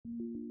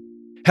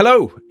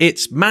Hello,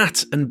 it's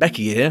Matt and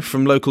Becky here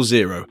from Local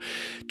Zero.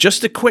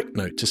 Just a quick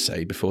note to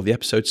say before the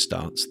episode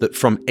starts that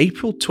from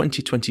April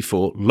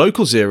 2024,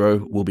 Local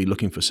Zero will be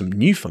looking for some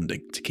new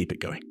funding to keep it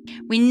going.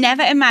 We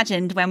never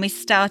imagined when we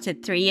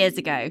started 3 years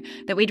ago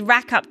that we'd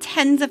rack up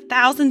tens of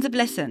thousands of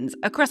listens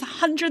across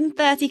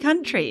 130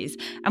 countries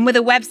and with a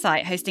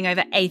website hosting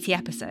over 80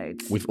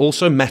 episodes. We've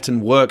also met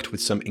and worked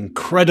with some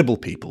incredible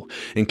people,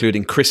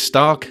 including Chris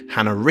Stark,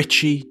 Hannah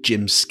Ritchie,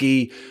 Jim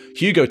Ski,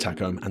 Hugo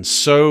Tacome, and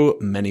so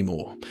many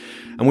more.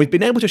 And we've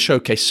been able to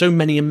showcase so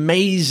many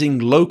amazing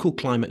local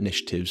climate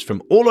initiatives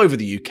from all over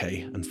the UK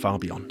and far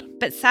beyond.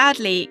 But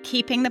sadly,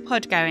 keeping the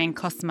pod going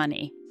costs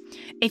money.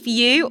 If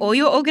you or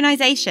your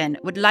organisation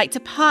would like to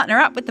partner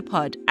up with the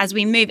pod as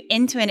we move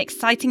into an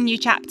exciting new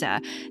chapter,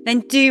 then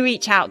do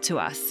reach out to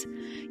us.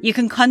 You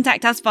can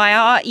contact us via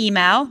our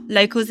email,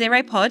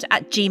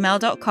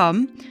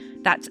 localzeropod@gmail.com.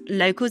 That's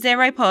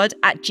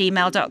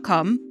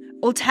localzeropod@gmail.com.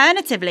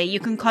 Alternatively, you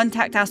can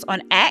contact us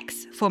on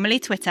X, formerly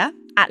Twitter,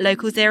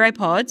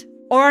 @localzeropod,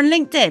 or on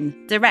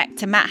LinkedIn, direct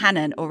to Matt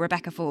Hannon or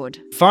Rebecca Ford.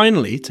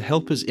 Finally, to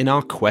help us in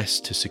our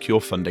quest to secure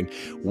funding,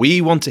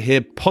 we want to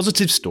hear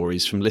positive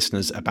stories from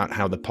listeners about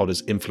how the pod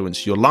has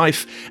influenced your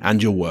life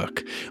and your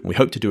work. And we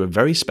hope to do a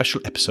very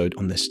special episode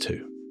on this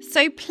too.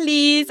 So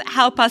please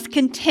help us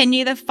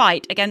continue the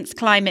fight against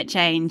climate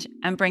change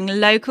and bring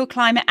local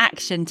climate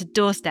action to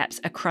doorsteps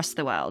across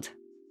the world.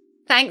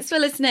 Thanks for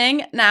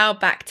listening. Now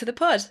back to the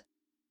pod.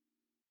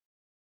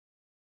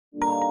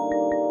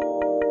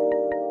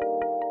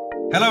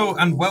 Hello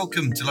and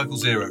welcome to Local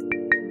Zero.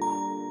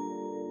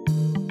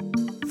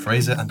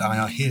 Fraser and I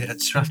are here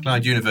at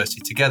Strathclyde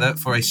University together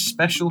for a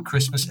special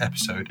Christmas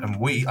episode, and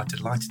we are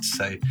delighted to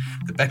say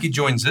that Becky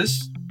joins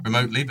us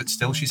remotely, but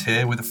still she's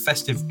here with a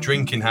festive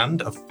drink in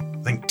hand of,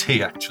 I think,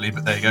 tea actually,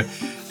 but there you go.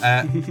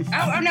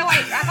 Oh no,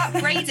 wait, I've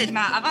upgraded,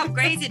 Matt. I've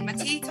upgraded my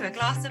tea to a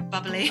glass of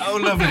bubbly. Oh,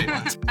 lovely.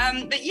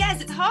 But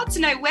yes, it's hard to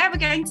know where we're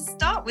going to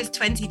start with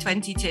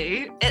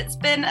 2022. It's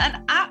been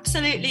an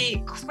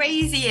absolutely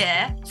crazy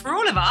year for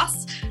all of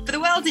us, for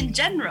the world in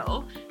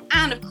general,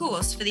 and of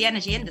course for the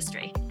energy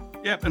industry.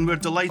 Yep, and we're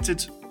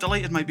delighted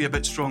might be a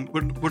bit strong.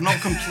 We're not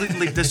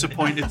completely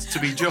disappointed to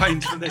be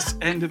joined for this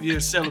end of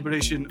year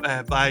celebration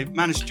by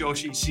Manish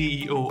Joshi,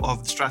 CEO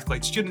of the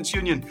Strathclyde Students'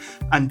 Union,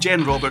 and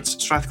Jen Roberts,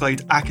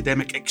 Strathclyde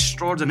academic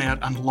extraordinaire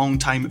and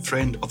long-time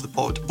friend of the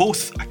pod,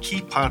 both a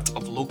key part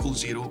of Local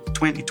Zero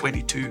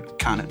 2022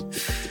 canon.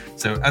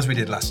 So, as we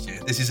did last year,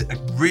 this is a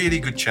really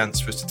good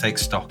chance for us to take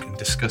stock and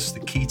discuss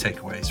the key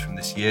takeaways from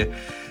this year.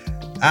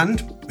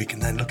 And we can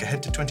then look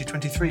ahead to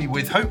 2023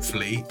 with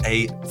hopefully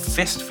a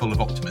fistful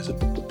of optimism.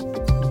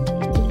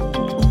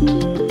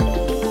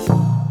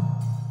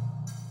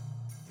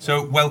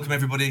 So welcome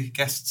everybody,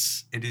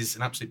 guests. It is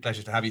an absolute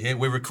pleasure to have you here.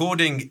 We're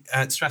recording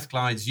at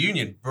Strathclyde's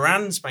Union,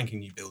 brand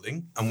spanking new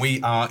building, and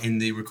we are in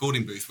the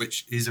recording booth,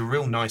 which is a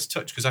real nice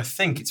touch because I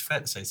think it's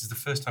fair to say this is the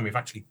first time we've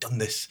actually done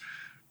this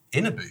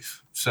in a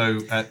booth.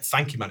 So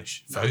thank you,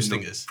 Manish, for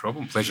hosting us. No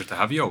problem. Pleasure to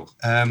have you all.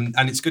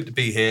 And it's good to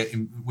be here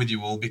with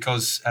you all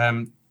because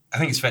I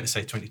think it's fair to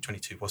say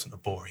 2022 wasn't a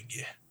boring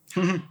year.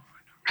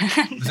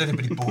 Was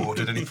anybody bored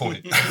at any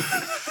point?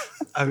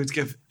 I would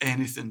give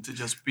anything to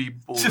just be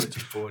bored.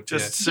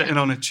 Just sitting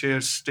on a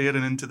chair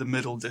staring into the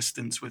middle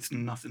distance with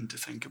nothing to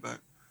think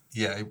about.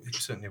 Yeah, it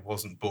certainly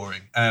wasn't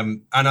boring.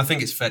 And I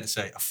think it's fair to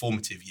say a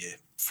formative year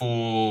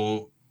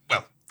for,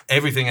 well,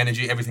 everything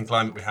energy, everything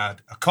climate. We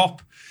had a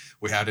COP,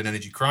 we had an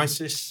energy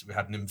crisis, we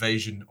had an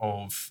invasion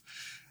of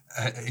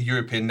a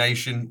European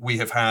nation. We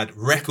have had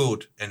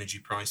record energy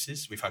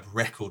prices. We've had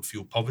record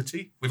fuel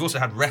poverty. We've also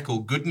had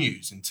record good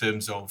news in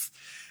terms of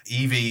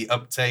EV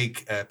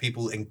uptake,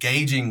 people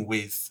engaging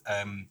with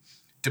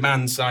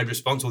demand side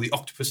response, or the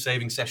octopus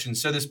saving sessions.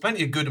 So there's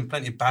plenty of good and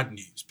plenty of bad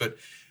news. But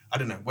I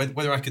don't know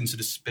whether I can sort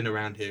of spin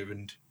around here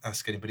and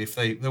ask anybody if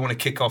they want to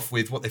kick off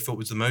with what they thought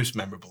was the most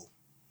memorable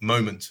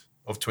moment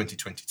of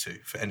 2022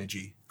 for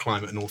energy,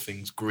 climate, and all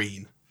things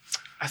green.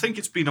 I think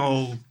it's been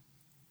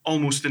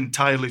almost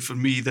entirely for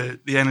me the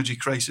energy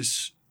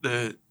crisis,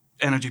 the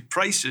energy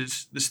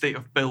prices, the state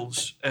of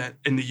bills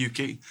in the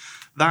UK.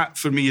 That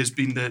for me has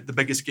been the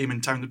biggest game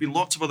in town. There've been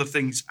lots of other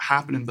things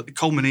happening, but the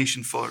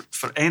culmination for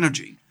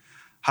energy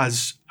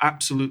has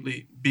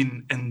absolutely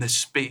been in this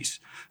space.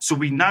 So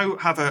we now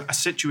have a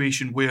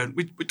situation where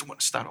we don't want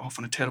to start off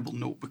on a terrible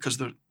note because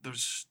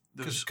there's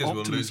because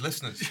we'll lose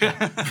listeners.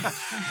 Yeah.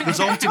 there's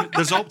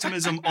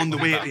optimism on the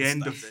way at the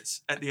end of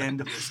this.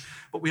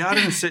 But we are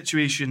in a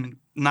situation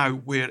now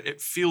where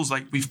it feels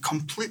like we've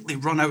completely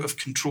run out of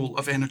control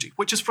of energy,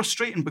 which is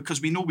frustrating because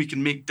we know we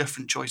can make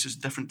different choices,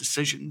 different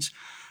decisions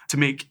to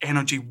make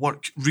energy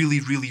work really,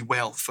 really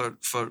well for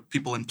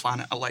people and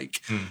planet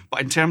alike.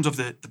 But in terms of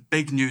the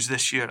big news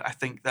this year, I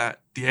think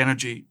that the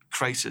energy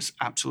crisis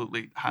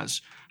absolutely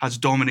has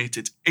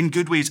dominated in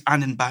good ways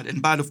and in bad. In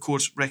bad, of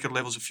course, record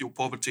levels of fuel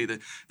poverty, the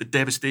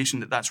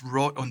devastation that's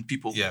wrought on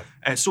people,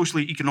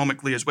 socially,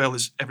 economically, as well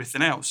as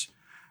everything else.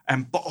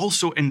 But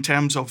also in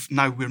terms of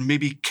now we're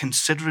maybe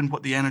considering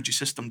what the energy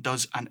system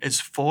does and is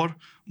for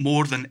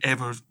more than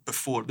ever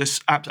before. This,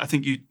 I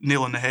think you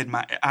nail on the head,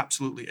 Matt. It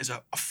absolutely is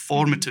a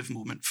formative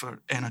moment for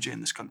energy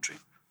in this country.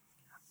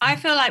 I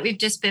feel like we've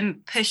just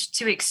been pushed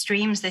to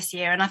extremes this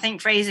year. And I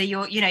think, Fraser,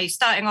 you're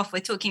starting off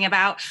with talking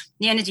about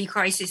the energy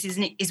crisis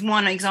is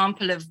one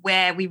example of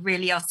where we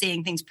really are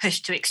seeing things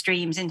pushed to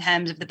extremes in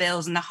terms of the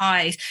bills and the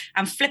highs,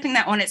 and flipping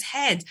that on its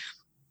head.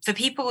 For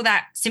people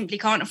that simply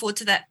can't afford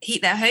to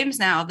heat their homes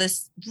now,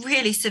 there's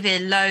really severe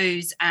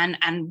lows and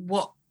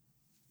what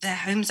their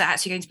homes are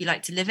actually going to be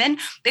like to live in.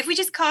 But if we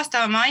just cast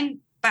our mind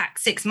back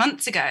 6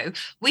 months ago,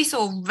 we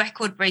saw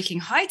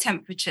record-breaking high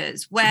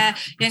temperatures where,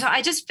 so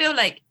I just feel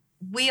like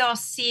we are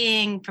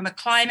seeing, from a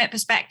climate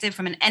perspective,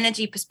 from an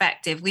energy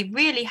perspective, we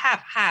really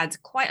have had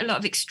quite a lot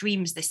of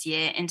extremes this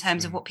year in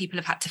terms of what people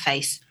have had to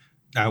face.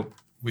 Now,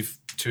 we've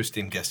two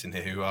esteemed guests in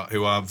here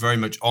who are very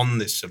much on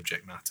this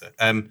subject matter.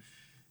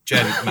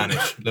 Jen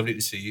Manish, lovely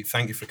to see you.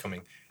 Thank you for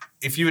coming.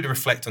 If you were to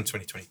reflect on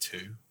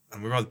 2022,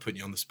 and we're rather putting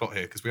you on the spot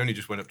here because we only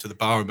just went up to the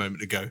bar a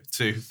moment ago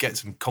to get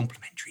some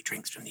complimentary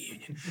drinks from the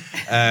union.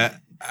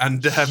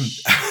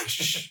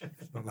 Shh,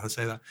 not allowed to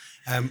say that.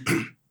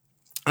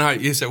 All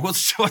right, you say,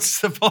 what's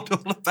the pod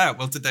all about?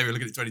 Well, today we're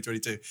looking at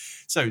 2022.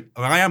 So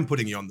I am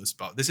putting you on the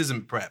spot. This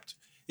isn't prepped.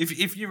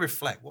 If you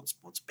reflect, what's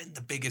been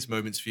the biggest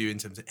moments for you in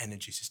terms of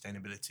energy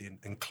sustainability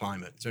and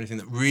climate? Is there anything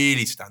that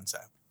really stands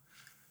out?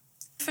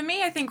 For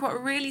me, I think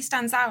what really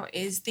stands out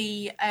is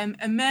the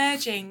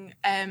emerging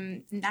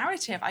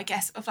narrative, I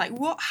guess, of like,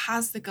 what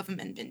has the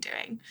government been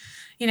doing?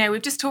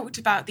 We've just talked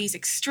about these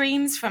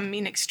extremes, from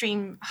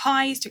extreme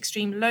highs to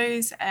extreme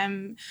lows,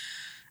 and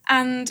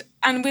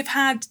we've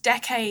had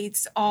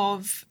decades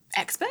of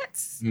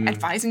experts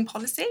advising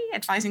policy,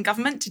 advising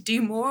government to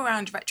do more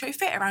around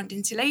retrofit, around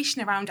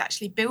insulation, around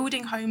actually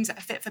building homes that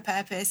are fit for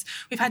purpose.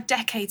 We've had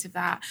decades of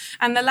that.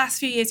 And the last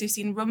few years, we've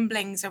seen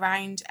rumblings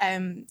around,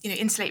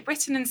 Insulate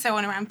Britain and so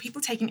on, around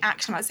people taking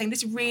action about saying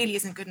this really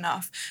isn't good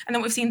enough. And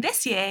then what we've seen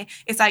this year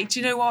is like, do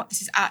you know what?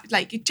 This is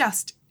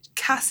just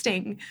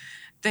casting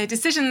the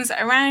decisions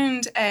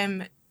around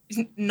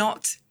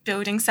not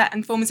building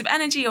certain forms of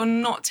energy or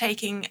not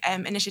taking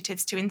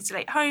initiatives to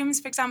insulate homes,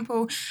 for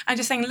example, and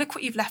just saying, look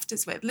what you've left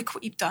us with, look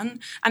what you've done.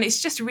 And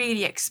it's just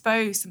really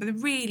exposed some of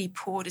the really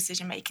poor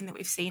decision-making that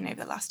we've seen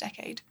over the last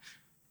decade.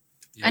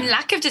 Yeah. And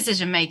lack of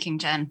decision-making,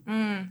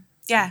 Jen.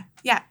 Yeah.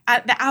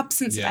 The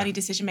absence of any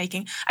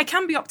decision-making. I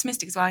can be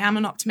optimistic as well. I am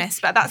an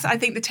optimist, but that's, I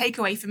think, the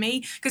takeaway for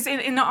me. Because in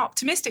an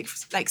optimistic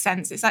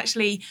sense, it's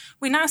actually,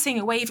 we're now seeing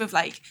a wave of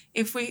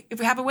if we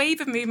have a wave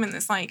of movement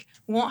that's like,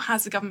 what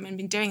has the government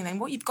been doing? Then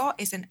what you've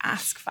got is an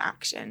ask for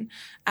action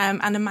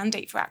and a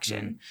mandate for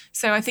action.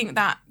 So I think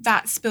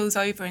that spills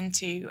over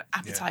into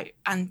appetite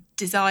and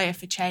desire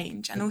for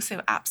change, and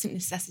also absent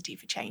necessity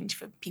for change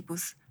for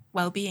people's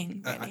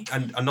well-being, really.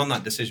 And on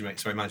that decision making,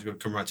 sorry, Matt, I'm going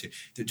to come right to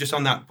you. Just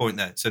on that point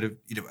there, sort of,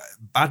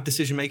 bad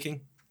decision making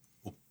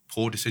or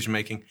poor decision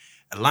making,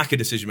 a lack of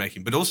decision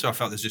making, but also I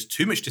felt there's just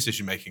too much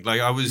decision making.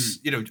 Like I was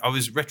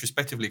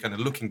retrospectively kind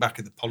of looking back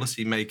at the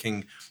policy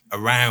making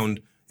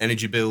around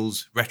energy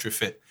bills,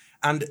 retrofit,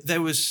 and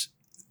there was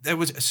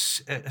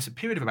a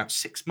period of about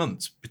 6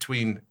 months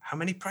between how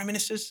many prime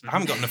ministers? I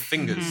haven't got enough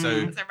fingers,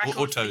 so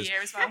or toes. For the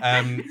year as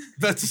well.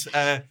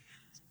 But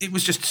it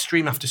was just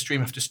stream after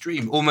stream after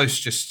stream,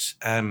 almost just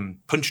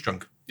punch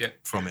drunk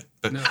from it.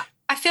 But no.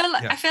 I feel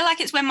like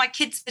it's when my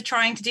kids are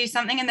trying to do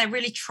something and they're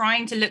really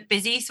trying to look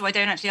busy, so I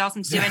don't actually ask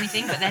them to do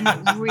anything, but they're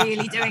not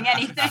really doing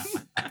anything.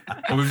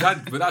 Well,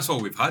 that's all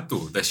we've had though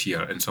this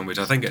year in some ways.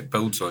 I think it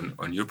builds on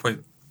your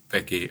point,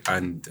 Becky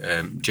and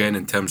Jen,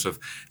 in terms of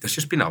there's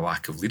just been a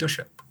lack of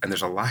leadership and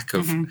there's a lack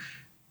of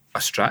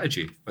a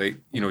strategy.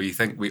 You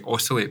think we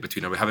oscillate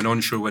between, we have an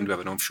onshore wind, we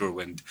have an offshore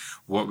wind,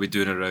 what are we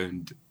doing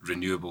around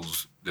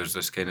renewables? There's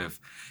this kind of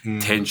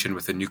tension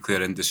with the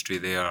nuclear industry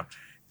there.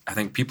 I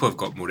think people have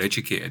got more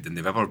educated than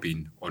they've ever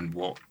been on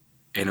what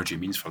energy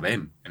means for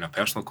them in a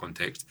personal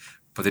context,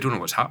 but they don't know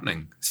what's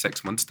happening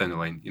 6 months down the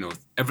line.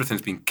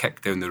 Everything's been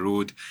kicked down the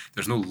road.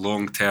 There's no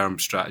long-term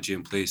strategy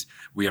in place.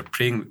 We are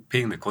paying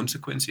the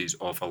consequences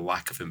of a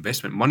lack of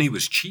investment. Money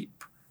was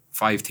cheap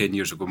 5-10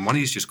 years ago.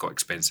 Money's just got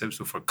expensive.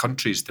 So for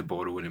countries to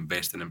borrow and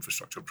invest in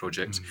infrastructure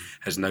projects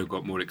has now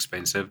got more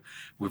expensive.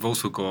 We've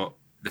also got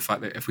the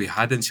fact that if we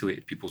had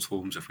insulated people's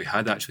homes, if we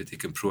had actually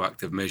taken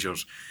proactive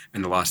measures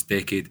in the last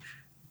decade,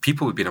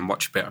 people would be in a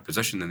much better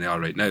position than they are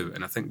right now.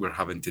 And I think we're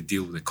having to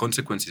deal with the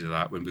consequences of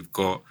that when we've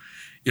got,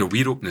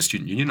 we're opening the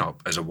student union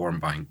up as a warm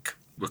bank.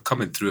 We're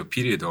coming through a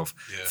period of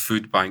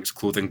food banks,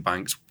 clothing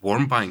banks,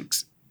 warm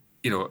banks.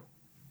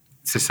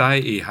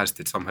 Society has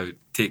to somehow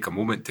take a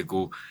moment to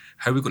go,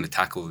 how are we going to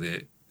tackle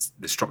the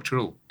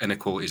structural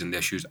inequalities and the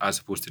issues as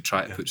opposed to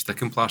try to put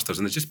sticking plasters?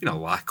 And there's just been a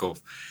lack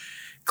of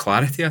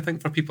clarity, I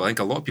think, for people. I think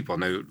a lot of people are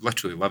now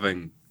literally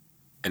living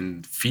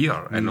in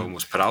fear and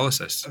almost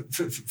paralysis.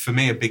 For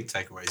me, a big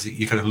takeaway is that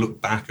you kind of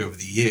look back over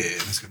the year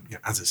and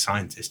as a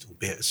scientist,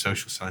 albeit a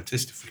social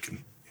scientist, if we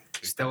can...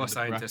 Still a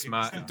scientist,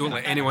 Matt. Don't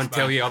let anyone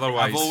tell you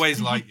otherwise. I've always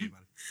liked you,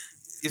 man.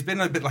 it's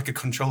been a bit like a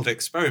controlled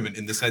experiment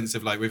in the sense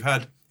of like we've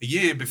had a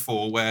year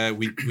before where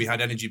we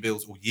had energy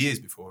bills, or years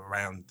before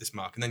around this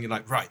mark, and then you're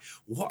like, right,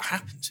 what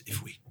happens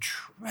if we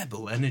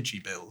treble energy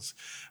bills?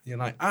 And you're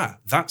like,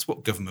 that's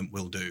what government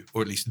will do,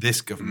 or at least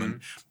this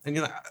government. And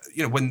you're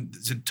like, when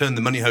to turn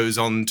the money hose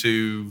on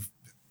to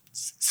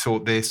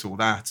sort this or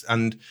that,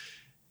 and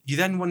you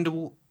then wonder,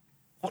 well,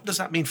 what does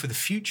that mean for the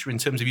future in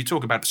terms of, you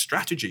talk about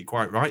strategy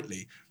quite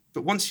rightly,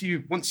 but once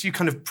you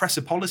kind of press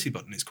a policy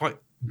button, it's quite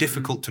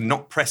difficult to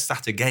not press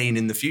that again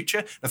in the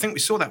future. I think we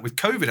saw that with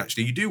COVID,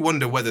 actually. You do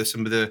wonder whether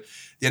some of the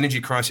energy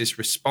crisis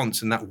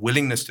response and that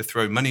willingness to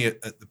throw money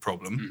at the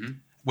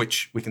problem,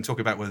 which we can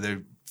talk about whether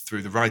they're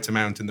through the right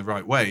amount in the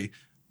right way,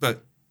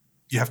 but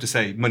you have to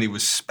say money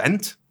was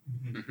spent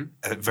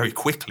very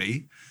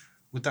quickly.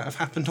 Would that have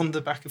happened on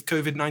the back of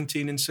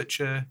COVID-19 in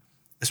such a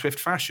swift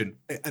fashion?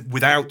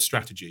 Without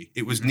strategy.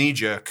 It was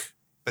knee-jerk,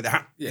 but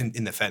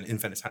in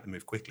fairness, had to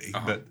move quickly,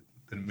 but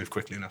didn't move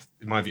quickly enough,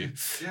 in my view.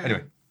 Yeah.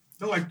 Anyway.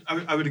 No,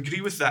 I would agree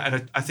with that,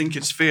 and I think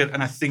it's fair,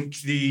 and I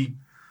think the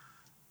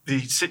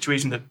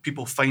situation that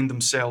people find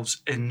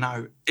themselves in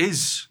now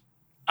is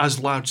as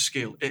large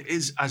scale, it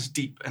is as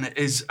deep, and it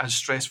is as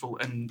stressful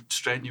and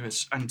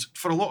strenuous, and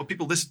for a lot of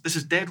people, this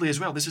is deadly as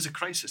well. This is a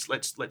crisis.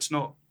 Let's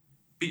not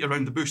beat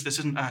around the bush. This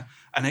isn't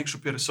an extra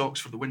pair of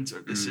socks for the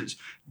winter. This is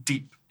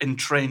deep,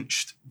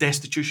 entrenched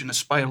destitution, a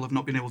spiral of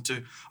not being able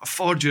to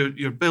afford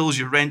your bills,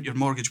 your rent, your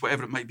mortgage,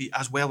 whatever it might be,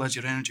 as well as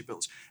your energy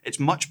bills. It's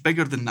much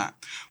bigger than that.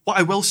 What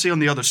I will say on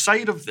the other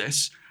side of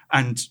this,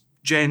 and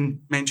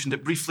Jen mentioned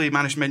it briefly,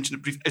 Manish mentioned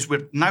it briefly, is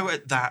we're now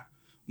at that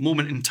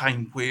moment in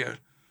time where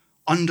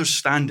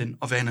understanding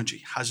of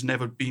energy has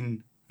never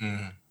been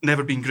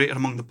greater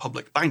among the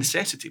public. By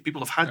necessity,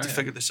 people have had to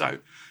figure this out.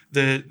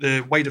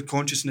 The wider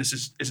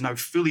consciousness is now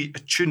fully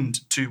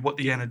attuned to what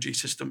the energy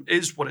system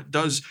is, what it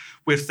does,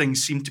 where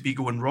things seem to be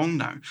going wrong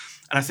now. And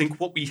I think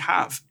what we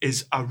have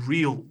is a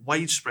real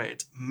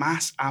widespread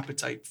mass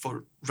appetite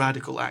for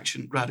radical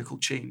action, radical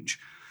change.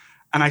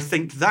 And I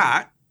think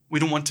that we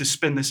don't want to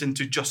spin this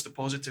into just the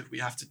positive. We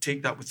have to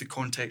take that with the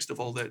context of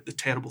all the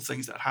terrible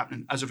things that are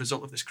happening as a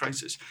result of this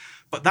crisis.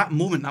 But that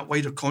moment, that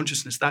wider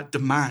consciousness, that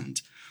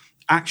demand,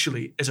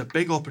 actually is a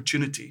big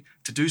opportunity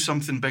to do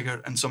something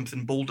bigger and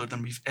something bolder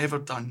than we've ever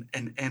done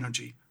in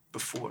energy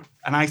before.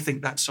 And I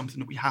think that's something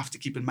that we have to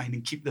keep in mind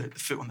and keep the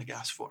foot on the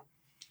gas for.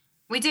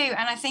 We do.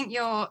 And I think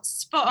you're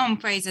spot on,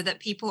 Fraser, that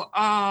people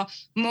are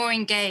more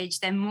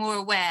engaged, they're more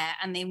aware,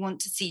 and they want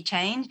to see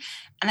change.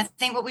 And I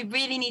think what we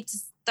really need to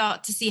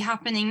start to see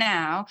happening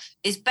now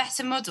is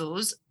better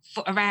models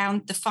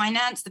around the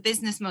finance, the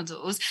business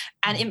models,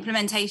 and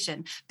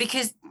implementation,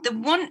 because the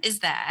want is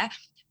there.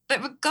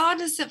 But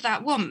regardless of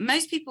that want,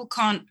 most people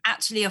can't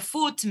actually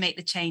afford to make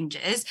the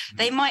changes.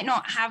 They might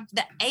not have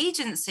the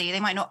agency. They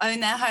might not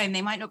own their home.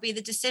 They might not be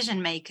the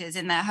decision makers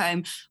in their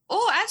home. Or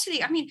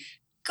actually,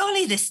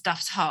 golly, this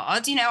stuff's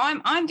hard.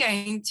 I'm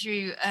going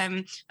through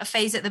a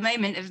phase at the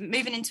moment of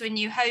moving into a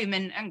new home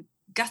and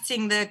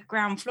gutting the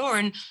ground floor.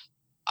 And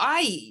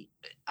I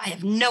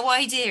have no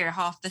idea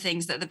half the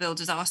things that the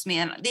builders asked me,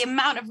 and the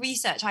amount of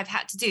research I've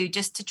had to do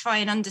just to try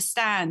and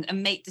understand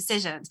and make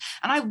decisions.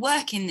 And I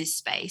work in this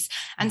space.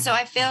 And so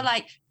I feel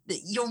like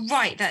you're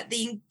right, that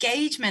the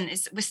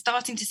engagement we're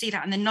starting to see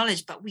that in the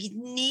knowledge, but we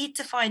need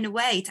to find a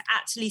way to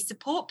actually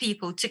support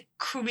people to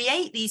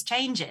create these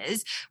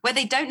changes where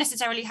they don't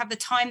necessarily have the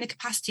time, the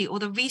capacity, or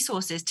the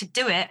resources to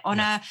do it on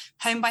a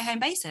home by home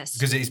basis.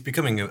 Because it's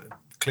becoming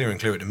clearer and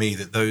clearer to me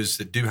that those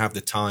that do have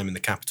the time and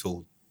the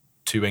capital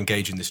to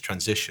engage in this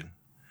transition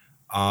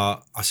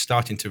are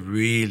starting to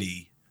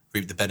really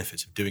reap the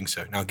benefits of doing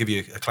so. Now, I'll give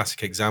you a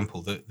classic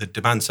example. The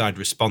demand-side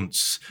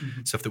response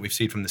stuff that we've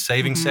seen from the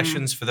saving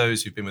sessions for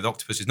those who've been with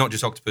Octopus. It's not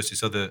just Octopus,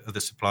 it's other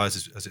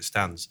suppliers as it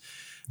stands.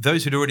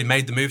 Those who'd already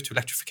made the move to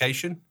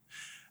electrification,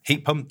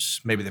 heat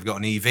pumps, maybe they've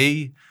got an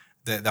EV,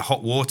 their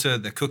hot water,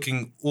 their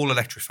cooking, all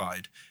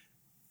electrified.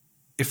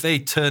 If they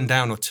turn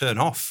down or turn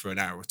off for an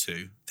hour or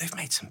two, they've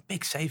made some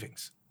big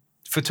savings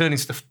for turning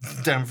stuff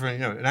down for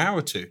an hour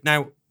or two.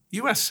 Now,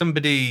 you ask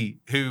somebody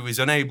who is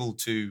unable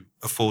to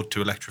afford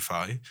to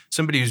electrify,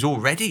 somebody who's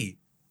already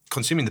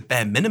consuming the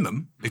bare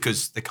minimum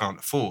because they can't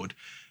afford,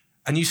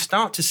 and you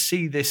start to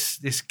see this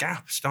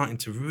gap starting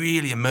to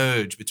really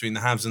emerge between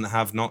the haves and the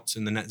have-nots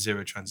in the net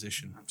zero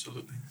transition.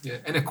 Absolutely. Yeah,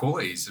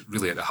 inequality is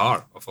really at the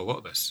heart of a lot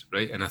of this,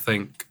 right? And I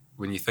think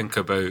when you think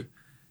about,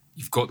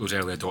 you've got those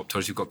early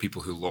adopters, you've got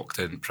people who locked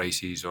in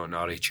prices on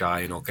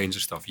RHI and all kinds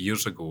of stuff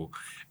years ago,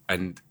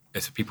 and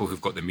it's the people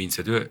who've got the means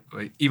to do it.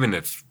 Like, even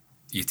if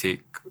you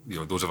take,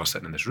 those of us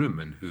sitting in this room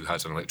and who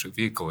has an electric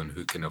vehicle and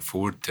who can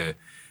afford to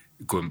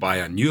go and buy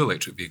a new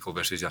electric vehicle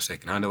versus a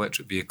second-hand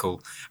electric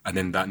vehicle, and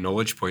then that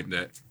knowledge point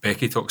that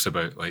Becky talks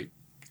about,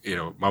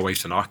 my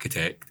wife's an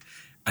architect,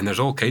 and there's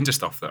all kinds of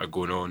stuff that are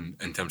going on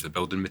in terms of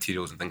building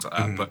materials and things like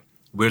that. But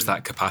where's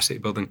that capacity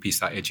building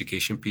piece, that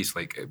education piece,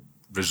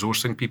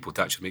 resourcing people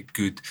to actually make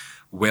good,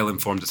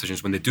 well-informed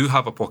decisions when they do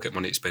have a pocket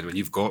money to spend, when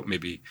you've got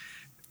maybe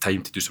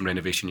time to do some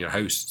renovation in your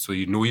house, so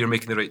you're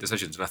making the right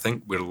decisions. And I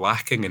think we're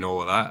lacking in all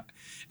of that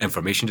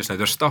information just now.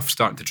 There's stuff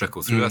starting to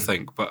trickle through, I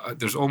think, but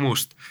there's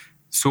almost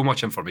so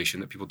much information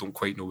that people don't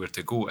quite know where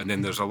to go. And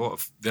then there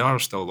are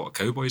still a lot of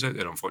cowboys out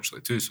there,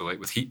 unfortunately, too. So like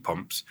with heat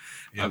pumps,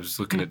 I was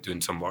looking at doing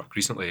some work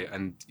recently,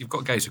 and you've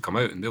got guys who come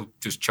out and they'll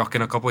just chuck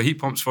in a couple of heat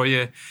pumps for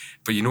you,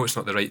 but you know it's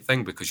not the right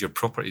thing because your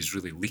property is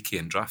really leaky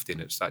and drafty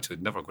and it's actually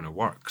never going to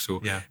work.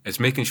 So it's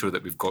making sure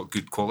that we've got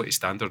good quality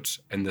standards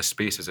in this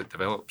space as it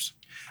develops.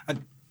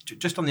 And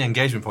just on the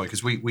engagement point,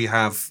 because we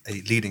have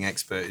a leading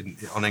expert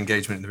on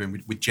engagement in the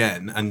room with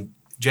Jen. And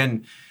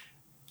Jen,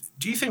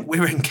 do you think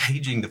we're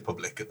engaging the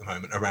public at the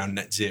moment around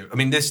net zero? I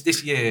mean,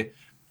 this year,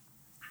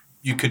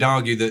 you could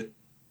argue that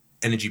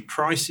energy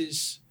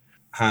prices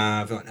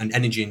and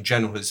energy in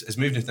general has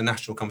moved into the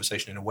national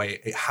conversation in a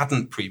way it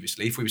hadn't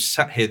previously. If we were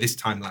sat here this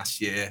time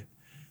last year,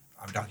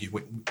 I would argue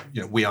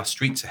we are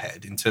streets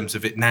ahead in terms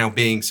of it now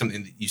being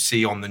something that you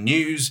see on the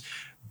news,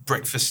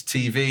 breakfast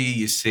TV,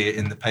 you see it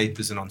in the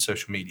papers and on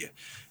social media.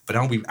 But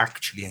are we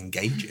actually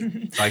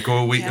engaging?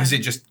 Is it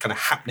just kind of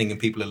happening and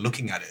people are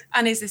looking at it?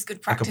 And is this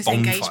good practice like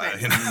a bonfire,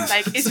 engagement? You know?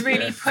 Like, is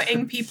really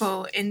putting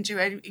people into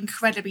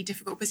incredibly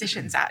difficult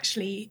positions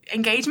actually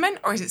engagement,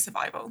 or is it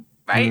survival?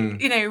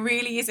 Right? You know,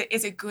 really, is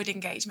it good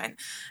engagement?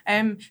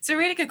 It's a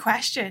really good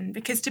question,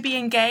 because to be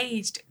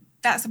engaged,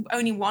 that's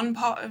only one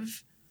part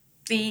of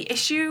the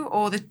issue,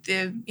 or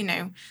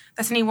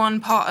that's only one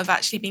part of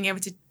actually being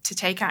able to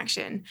take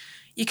action.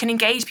 You can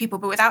engage people,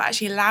 but without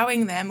actually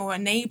allowing them or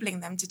enabling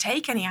them to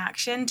take any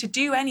action, to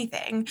do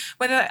anything.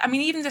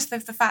 Even just the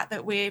fact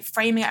that we're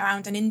framing it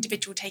around an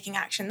individual taking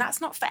action, that's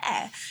not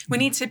fair. We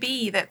need to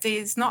be that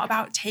it's not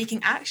about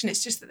taking action.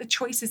 It's just that the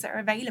choices that are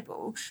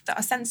available, that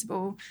are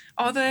sensible,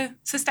 are the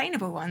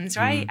sustainable ones,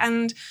 right?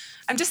 And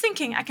I'm just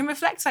thinking, I can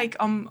reflect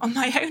on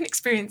my own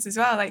experience as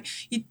well. Like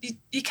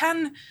you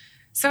can.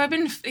 So I've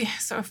been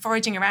sort of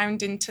foraging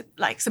around into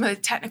like some of the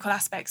technical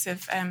aspects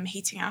of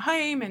heating our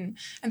home and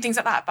things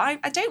like that. But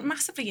I don't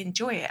massively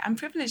enjoy it. I'm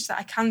privileged that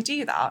I can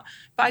do that,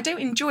 but I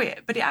don't enjoy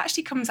it. But it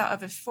actually comes out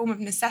of a form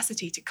of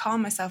necessity to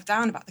calm myself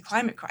down about the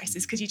climate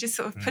crisis, because you just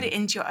sort of put it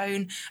into your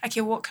own,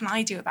 okay, what can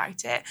I do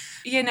about it?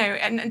 You know,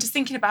 and just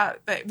thinking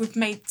about that we've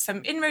made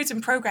some inroads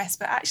and progress,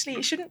 but actually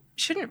it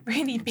shouldn't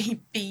really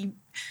be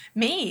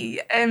me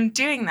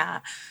doing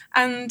that.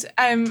 And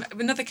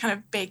another kind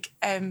of big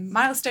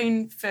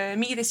milestone for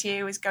me this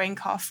year was going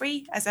car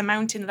free as a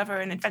mountain lover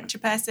and adventure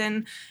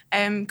person.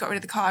 Got rid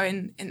of the car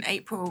in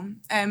April,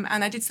 and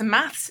I did some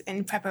maths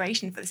in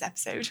preparation for this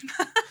episode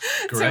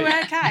to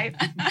work out,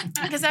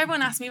 because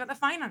everyone asked me about the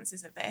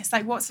finances of this,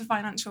 like what's the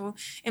financial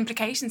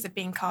implications of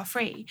being car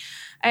free.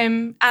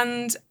 And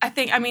I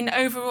think,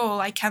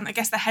 overall, I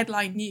guess the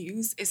headline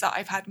news is that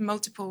I've had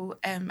multiple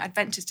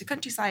adventures to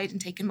countryside and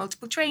taken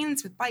multiple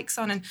trains with bikes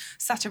on and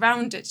sat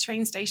around at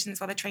train stations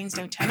while the trains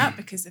don't turn up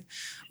because of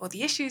all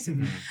the issues of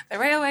the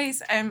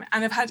railways. And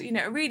I've had,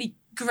 a really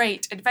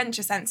great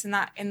adventure sense in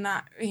that,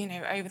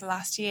 over the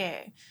last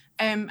year.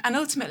 And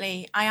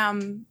ultimately, I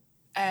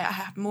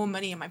have more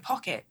money in my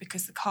pocket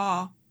because the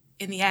car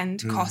in the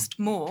end cost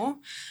more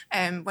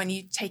when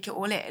you take it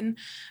all in.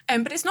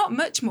 But it's not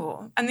much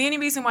more. And the only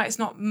reason why it's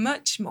not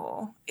much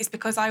more is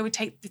because I would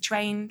take the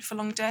train for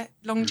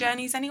long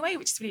journeys anyway,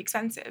 which is really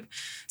expensive.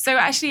 So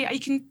actually you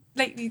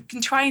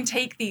can try and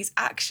take these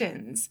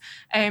actions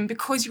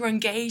because you're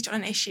engaged on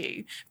an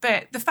issue.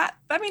 But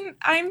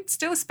I'm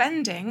still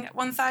spending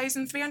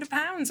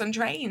 £1,300 on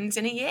trains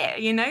in a year,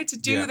 to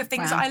do the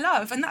things that I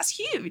love. And that's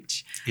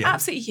huge,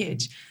 absolutely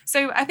huge.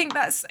 So I think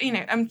that's,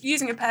 I'm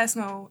using a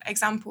personal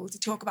example to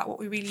talk about what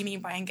we really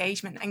mean by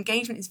engagement.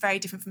 Engagement is very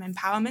different from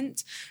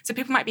empowerment. So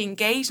people might be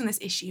engaged on this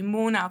issue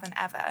more now than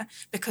ever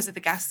because of the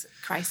gas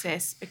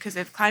crisis, because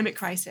of climate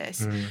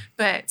crisis.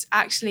 But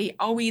actually,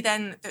 are we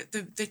then,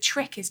 the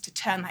trick is to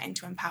turn that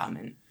into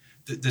empowerment.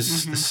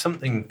 There's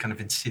something kind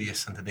of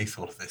insidious underneath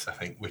all of this, I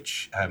think,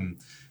 which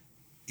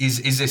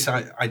is this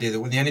idea that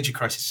when the energy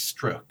crisis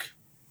struck,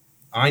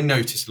 I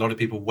noticed a lot of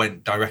people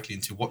went directly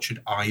into what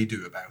should I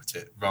do about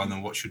it rather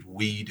than what should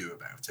we do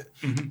about it.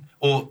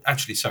 Or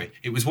actually, sorry,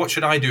 it was what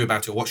should I do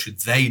about it or what should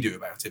they do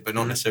about it, but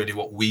not necessarily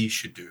what we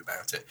should do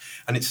about it.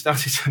 And it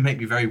started to make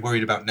me very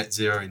worried about net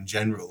zero in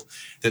general,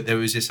 that there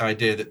was this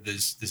idea that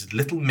there's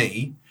little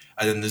me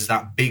and then there's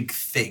that big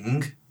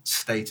thing,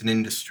 state and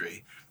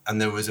industry, and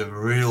there was a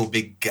real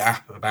big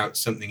gap about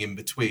something in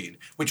between,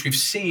 which we've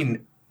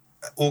seen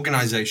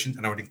organisations,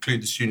 and I would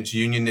include the Students'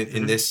 Union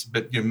in this,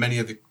 but many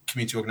of the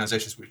community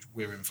organisations which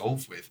we're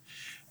involved with.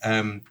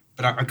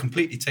 But I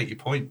completely take your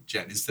point,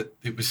 Jen, is that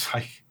it was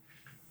like,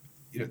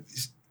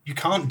 you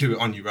can't do it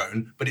on your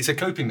own, but it's a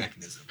coping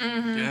mechanism.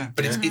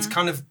 But it's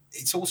kind of,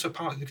 it's also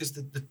part because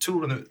the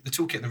tool and the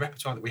toolkit and the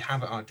repertoire that we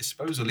have at our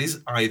disposal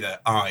is either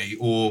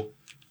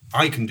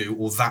I can do,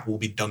 or that will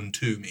be done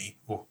to me.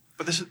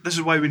 But this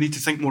is why we need to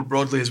think more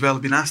broadly as well.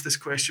 I've been asked this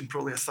question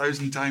probably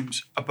 1,000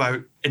 times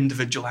about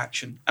individual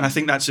action. And I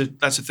think that's a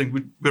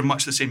thing. We're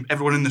much the same.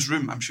 Everyone in this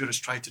room, I'm sure, has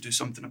tried to do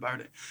something about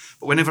it.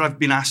 But whenever I've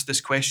been asked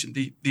this question,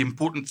 the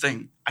important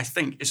thing, I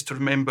think, is to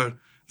remember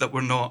that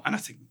we're not, and I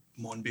think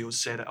Monbiot's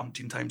said it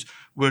umpteen times,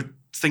 we're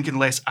thinking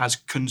less as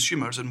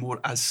consumers and more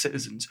as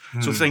citizens.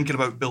 So thinking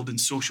about building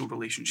social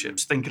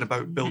relationships, thinking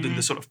about building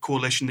the sort of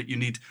coalition that you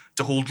need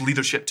to hold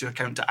leadership to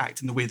account to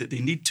act in the way that they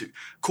need to.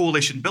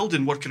 Coalition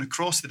building, working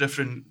across the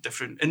different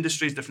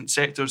industries, different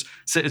sectors,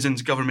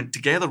 citizens, government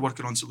together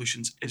working on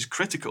solutions is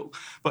critical.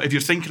 But if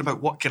you're thinking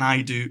about what can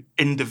I do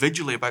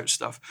individually about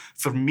stuff,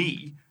 for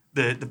me,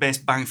 the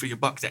best bang for your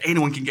buck that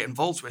anyone can get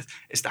involved with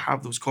is to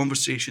have those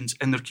conversations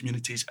in their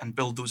communities and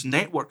build those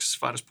networks as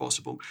far as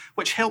possible,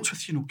 which helps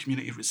with,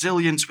 community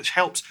resilience, which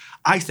helps,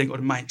 I think, or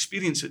in my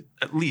experience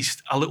at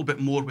least, a little bit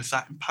more with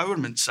that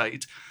empowerment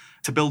side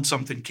to build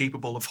something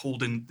capable of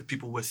holding the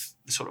people with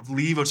the sort of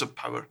levers of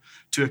power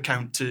to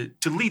account to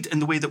lead in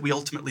the way that we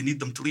ultimately need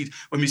them to lead.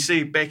 When we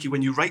say, Becky,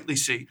 when you rightly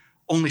say,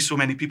 only so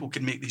many people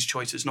can make these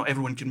choices, not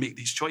everyone can make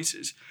these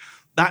choices,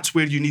 that's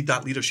where you need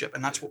that leadership.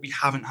 And that's what we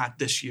haven't had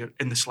this year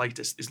in the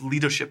slightest, is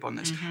leadership on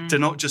this. To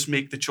not just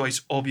make the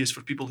choice obvious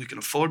for people who can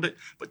afford it,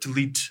 but to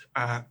lead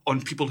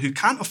on people who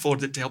can't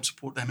afford it to help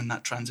support them in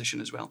that transition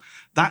as well.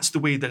 That's the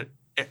way that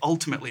it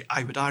ultimately,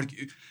 I would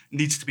argue,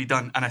 needs to be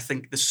done. And I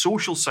think the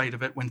social side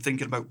of it, when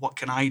thinking about what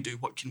can I do,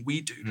 what can we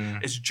do,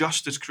 is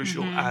just as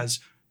crucial as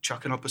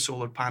chucking up a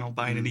solar panel,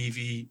 buying an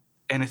EV,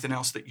 anything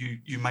else that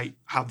you might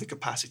have the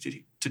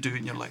capacity to do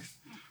in your life.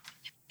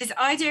 This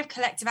idea of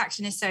collective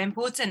action is so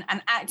important,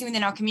 and acting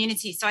within our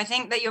community. So I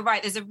think that you're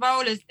right. There's a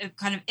role of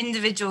kind of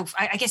individual,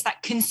 I guess,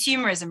 that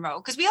consumerism role,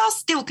 because we are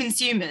still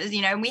consumers,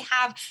 and we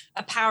have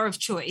a power of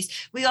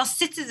choice. We are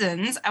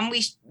citizens, and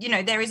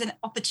there is an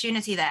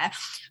opportunity there.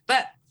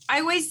 But I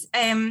always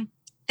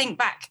think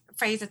back,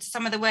 Fraser, to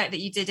some of the work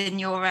that you did in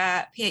your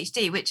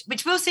PhD,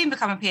 which will soon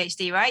become a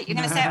PhD, right? You're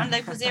going to say it on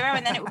Local Zero,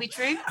 and then it will be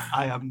true.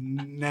 I am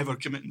never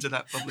committing to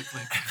that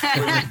publicly.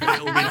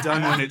 It'll be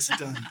done when it's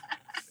done.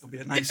 It'll be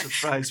a nice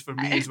surprise for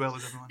me as well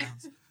as everyone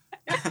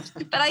else.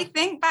 But I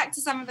think back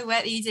to some of the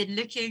work that you did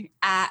looking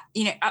at,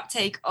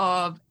 uptake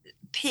of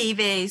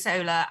PV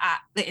solar at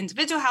the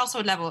individual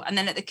household level and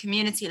then at the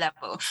community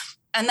level.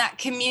 And that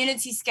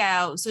community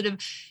scale sort of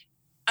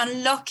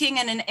unlocking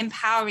and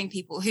empowering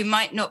people who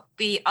might not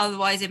be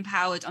otherwise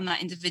empowered on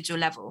that individual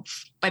level.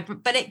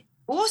 But it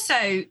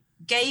also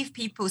gave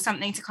people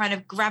something to kind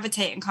of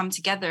gravitate and come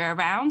together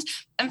around.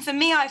 And for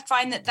me, I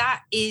find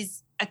that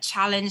is a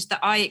challenge that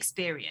I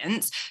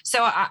experience.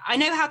 So I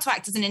know how to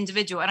act as an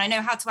individual, and I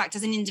know how to act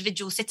as an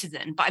individual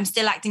citizen, but I'm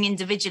still acting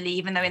individually,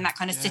 even though in that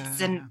kind of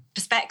citizen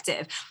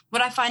perspective.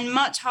 What I find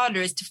much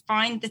harder is to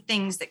find the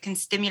things that can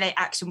stimulate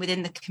action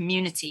within the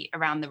community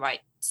around the right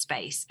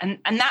space. And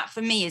that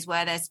for me is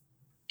where there's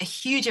a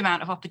huge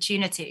amount of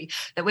opportunity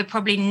that we're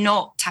probably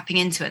not tapping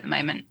into at the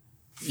moment.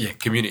 Yeah,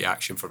 community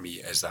action for me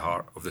is the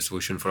heart of the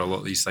solution for a lot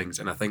of these things.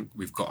 And I think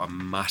we've got a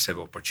massive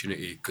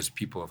opportunity because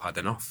people have had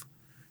enough.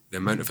 The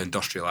amount of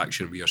industrial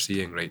action we are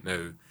seeing right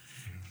now,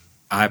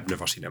 I've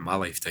never seen it in my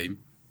lifetime,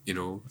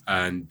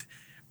 and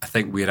I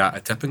think we're at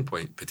a tipping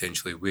point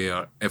potentially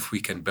where if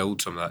we can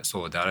build some of that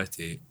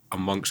solidarity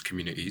amongst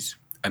communities,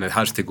 and it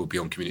has to go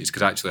beyond communities,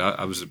 because actually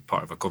I was a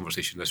part of a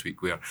conversation this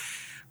week where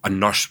a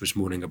nurse was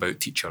moaning about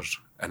teachers,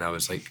 and I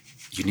was like,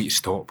 you need to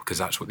stop, because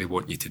that's what they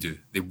want you to do.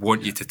 They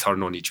want you to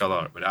turn on each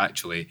other, but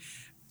actually,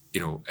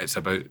 it's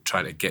about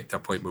trying to get to a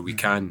point where we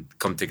can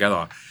come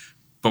together.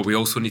 But we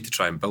also need to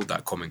try and build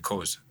that common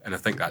cause. And I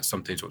think that's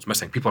sometimes what's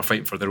missing. People are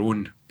fighting for their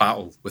own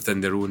battle within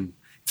their own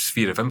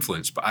sphere of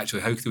influence, but actually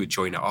how can we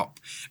join it up?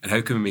 And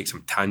how can we make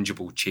some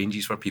tangible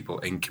changes for people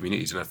in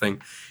communities? And I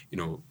think,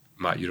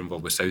 Matt, you're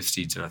involved with South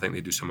Seeds, and I think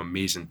they do some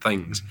amazing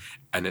things.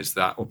 And it's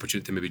that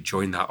opportunity to maybe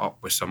join that up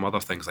with some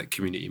other things like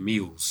community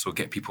meals. So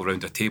get people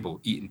around a table,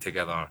 eating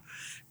together,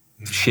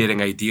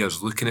 sharing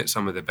ideas, looking at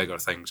some of the bigger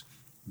things.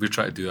 We're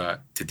trying to do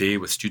that today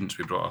with students.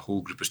 We brought a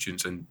whole group of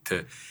students in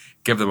to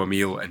give them a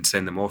meal and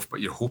send them off, but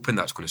you're hoping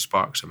that's going to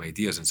spark some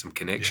ideas and some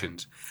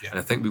connections. Yeah. And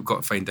I think we've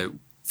got to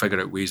figure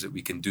out ways that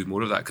we can do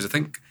more of that, because I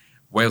think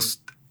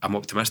whilst I'm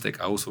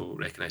optimistic, I also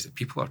recognise that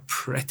people are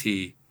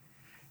pretty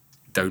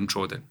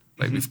downtrodden.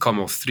 Like we've come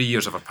off 3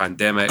 years of a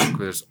pandemic,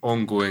 there's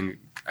ongoing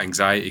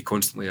anxiety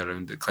constantly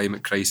around the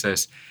climate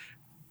crisis,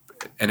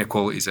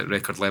 inequalities at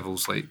record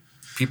levels. Like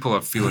people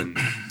are feeling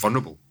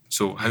vulnerable.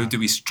 So how do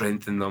we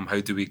strengthen them? How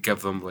do we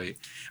give them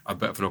a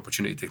bit of an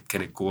opportunity to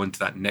kind of go into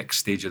that next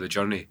stage of the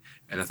journey?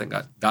 And I think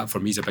that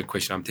for me is a big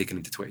question I'm taking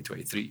into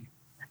 2023.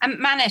 And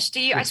Manish,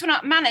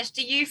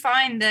 do you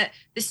find that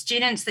the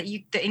students that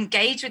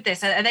engage with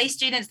this, are they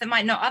students that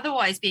might not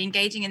otherwise be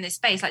engaging in this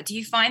space? Like, do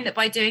you find that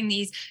by doing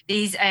these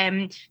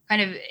kind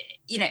of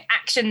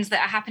actions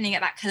that are happening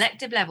at that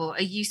collective level,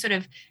 are you sort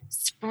of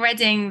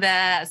spreading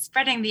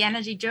the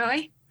energy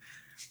joy?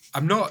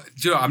 I'm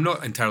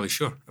not entirely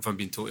sure, if I'm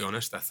being totally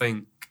honest. I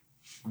think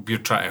we're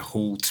trying to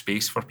hold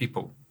space for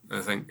people, I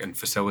think, and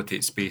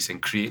facilitate space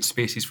and create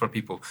spaces for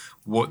people.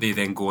 What they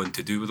then go on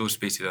to do with those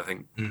spaces, I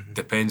think,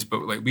 depends.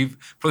 But we've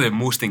probably the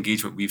most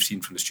engagement we've seen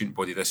from the student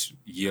body this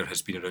year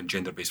has been around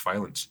gender-based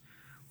violence,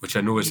 which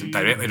I know isn't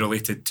directly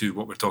related to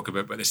what we're talking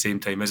about, but at the same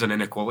time is an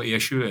inequality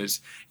issue, is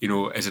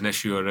an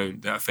issue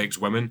around that affects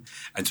women.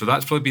 And so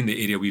that's probably been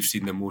the area we've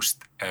seen the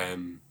most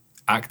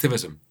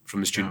activism from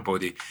the student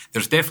body.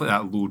 There's definitely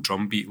that low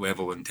drumbeat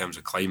level in terms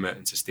of climate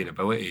and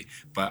sustainability,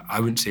 but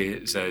I wouldn't say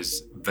it's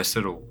as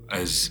visceral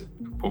as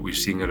what we're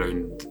seeing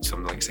around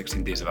something like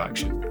 16 Days of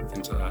Action and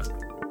things like that.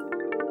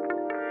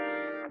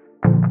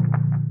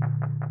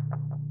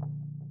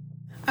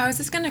 I was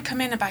just going to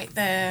come in about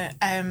the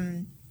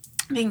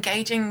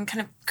engaging, kind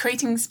of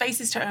creating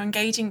spaces to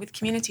engaging with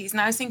communities. And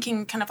I was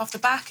thinking kind of off the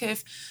back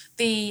of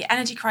the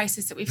energy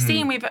crisis that we've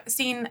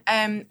seen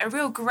a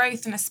real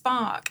growth and a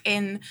spark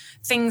in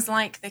things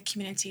like the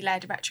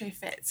community-led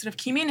retrofit sort of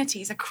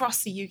communities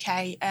across the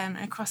UK and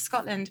across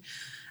Scotland.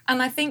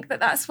 And I think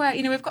that's where,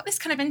 we've got this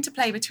kind of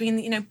interplay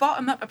between,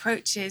 bottom-up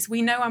approaches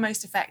we know are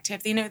most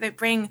effective. They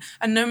bring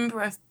a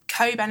number of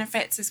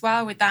co-benefits as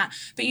well with that,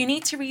 but you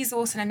need to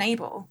resource and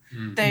enable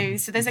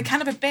those. So there's a kind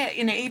of a bit,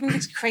 even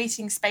just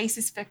creating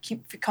spaces for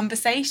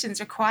conversations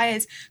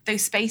requires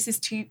those spaces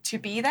to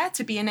be there,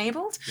 to be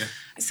enabled. Yeah.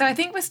 So I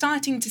think we're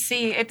starting to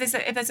see, if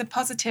there's a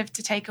positive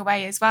to take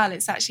away as well,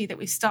 it's actually that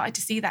we've started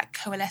to see that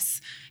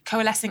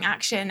coalescing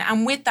action.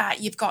 And with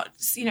that, you've got,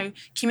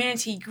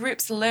 community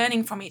groups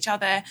learning from each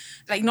other,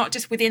 like not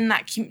just within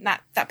that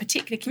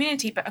particular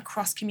community, but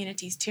across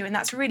communities too. And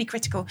that's really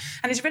critical.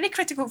 And it's really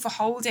critical for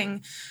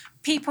holding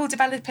people,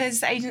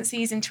 developers,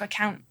 agencies into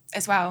account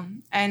as well.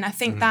 And I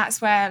think that's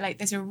where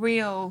there's a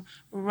real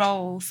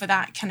role for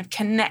that kind of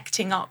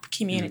connecting up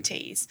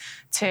communities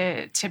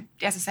to, as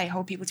I say,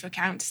 hold people to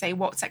account, to say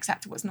what's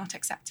acceptable, what's not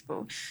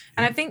acceptable.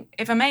 And I think,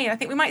 if I may,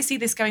 we might see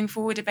this going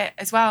forward a bit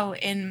as well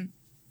in,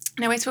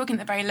 we're talking at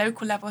the very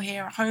local level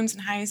here, our homes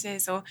and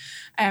houses, or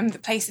the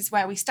places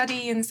where we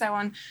study and so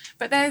on.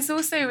 But there's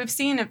also, we've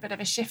seen a bit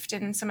of a shift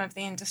in some of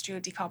the industrial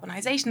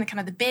decarbonisation, the kind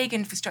of the big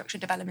infrastructure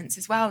developments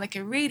as well,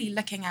 are really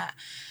looking at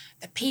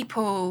the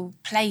people,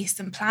 place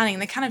and planning,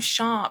 the kind of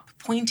sharp,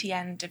 pointy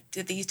end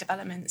of these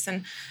developments.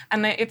 And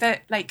if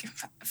they're,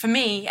 for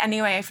me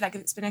anyway, I feel like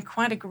it's been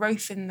quite a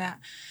growth in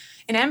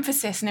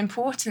emphasis and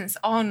importance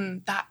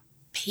on that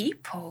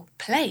people,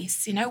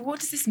 place,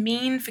 what does this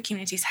mean for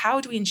communities? How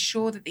do we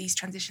ensure that these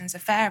transitions are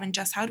fair and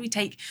just? How do we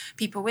take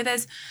people with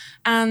us?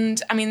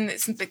 And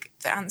it's the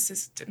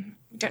answers,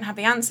 we don't have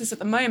the answers at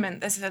the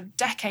moment. There's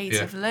decades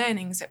of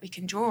learnings that we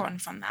can draw on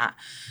from that.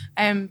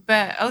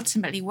 But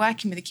ultimately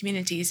working with the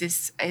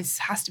communities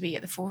has to be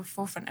at the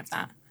forefront of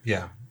that.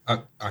 Yeah.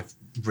 I've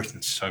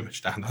written so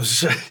much down.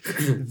 Those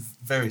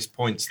various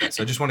points there.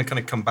 So I just want to kind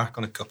of come back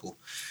on a couple.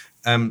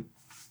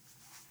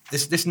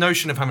 This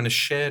notion of having a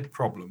shared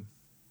problem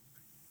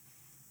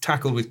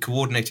tackled with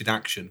coordinated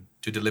action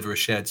to deliver a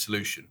shared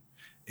solution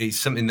is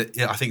something that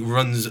I think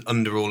runs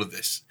under all of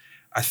this.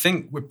 I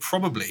think we're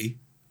probably,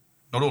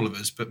 not all of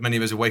us, but many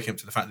of us are waking up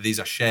to the fact that these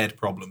are shared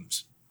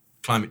problems.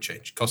 Climate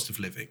change, cost of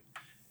living.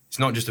 It's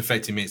not just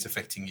affecting me, it's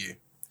affecting you.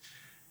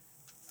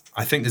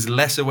 I think there's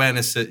less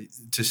awareness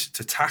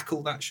to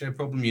tackle that shared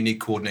problem. You need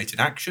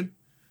coordinated action,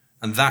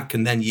 and that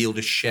can then yield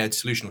a shared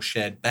solution or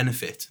shared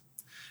benefit.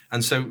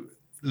 And so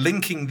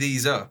linking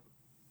these up,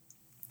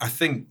 I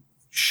think,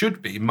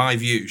 should be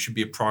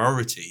a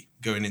priority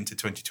going into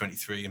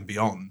 2023 and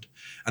beyond.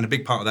 And a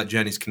big part of that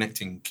journey is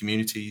connecting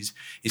communities,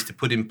 is to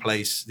put in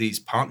place these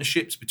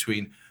partnerships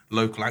between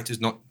local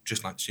actors, not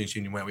just like the Students'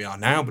 Union where we are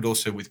now, but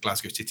also with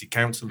Glasgow City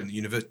Council and the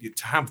university,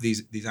 to have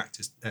these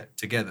actors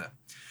together.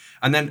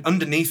 And then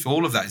underneath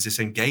all of that is this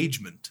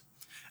engagement.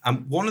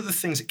 And one of the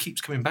things that keeps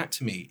coming back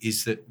to me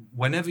is that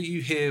whenever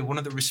you hear one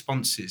of the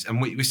responses,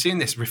 and we're seeing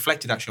this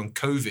reflected actually on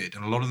COVID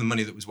and a lot of the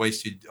money that was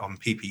wasted on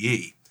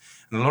PPE,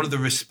 and a lot of the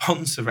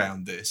response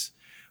around this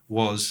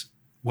was,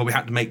 well, we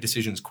had to make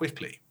decisions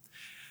quickly.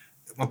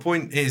 My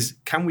point is,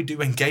 can we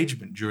do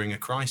engagement during a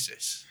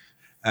crisis?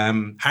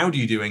 How do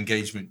you do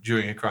engagement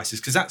during a crisis?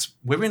 Because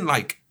we're in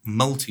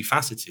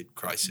multifaceted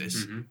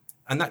crisis. Mm-hmm.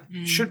 And that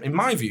should, in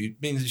my view,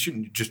 means you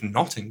shouldn't just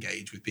not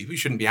engage with people. You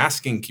shouldn't be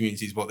asking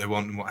communities what they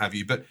want and what have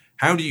you. But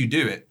how do you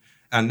do it?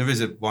 And there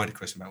is a wider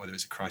question about whether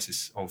it's a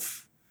crisis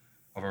of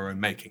our own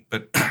making.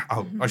 But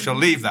I shall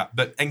leave that.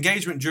 But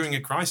engagement during a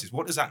crisis,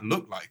 what does that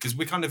look like? Because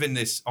we're kind of in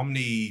this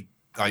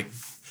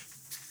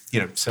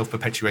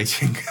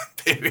self-perpetuating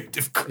period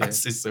of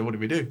crisis. Yeah. So what do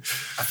we do?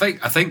 I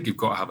think you've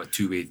got to have a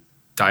two-way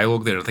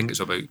dialogue there. I think it's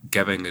about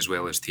giving as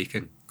well as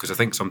taking. Because I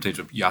think sometimes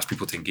when you ask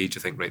people to engage,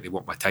 you think, right, they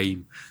want my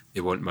time,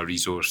 they want my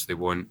resource, they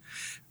want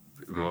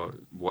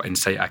what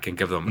insight I can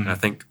give them. Mm-hmm. And I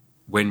think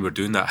when we're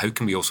doing that, how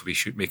can we also be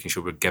making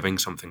sure we're giving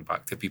something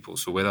back to people?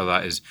 So whether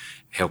that is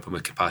helping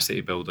with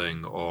capacity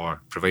building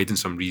or providing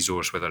some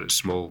resource, whether it's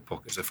small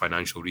pockets of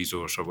financial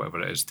resource or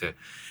whatever it is to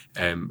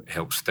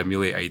help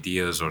stimulate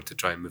ideas or to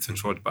try and move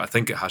things forward. But I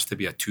think it has to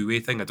be a two-way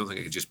thing. I don't think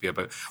it could just be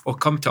about,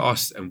 come to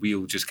us and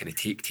we'll just kind of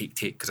take.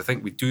 Because I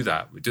think we do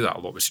that. We do that a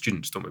lot with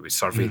students, don't we? We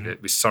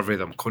survey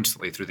them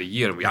constantly through the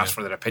year and we ask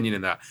for their opinion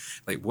in that.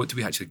 What do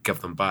we actually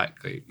give them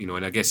back?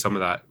 And I guess some of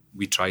that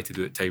we try to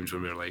do at times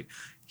when we're like,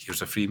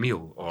 here's a free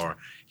meal, or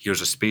here's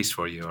a space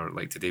for you, or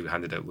like today we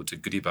handed out loads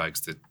of goodie bags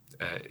to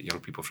young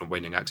people from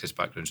winding access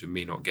backgrounds who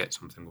may not get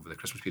something over the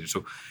Christmas period.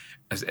 So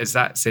it's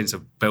that sense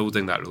of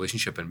building that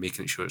relationship and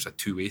making sure it's a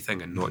two-way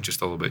thing and not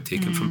just all about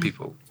taking from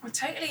people. Well,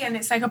 totally, and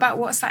it's about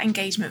what's that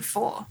engagement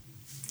for?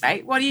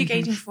 right? What are you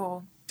engaging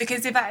for?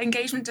 Because if that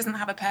engagement doesn't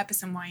have a purpose,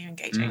 then why are you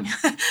engaging?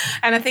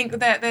 And I think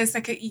that there's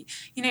like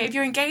if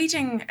you're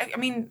engaging, I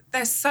mean,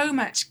 there's so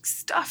much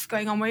stuff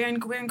going on. We're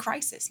in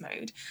crisis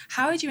mode.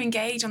 How would you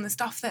engage on the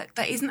stuff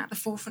that isn't at the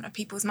forefront of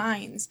people's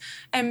minds?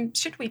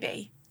 Should we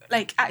be?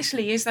 Like,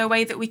 actually, is there a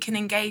way that we can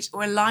engage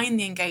or align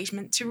the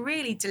engagement to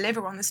really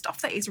deliver on the stuff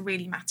that is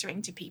really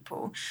mattering to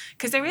people?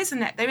 Because there is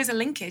a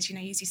linkage,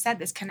 as you said,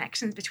 there's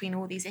connections between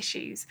all these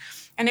issues.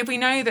 And if we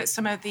know that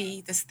some of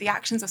the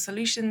actions or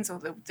solutions or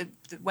the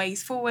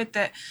ways forward,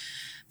 that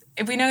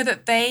if we know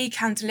that they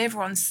can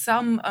deliver on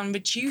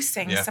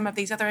reducing some of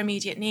these other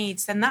immediate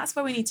needs, then that's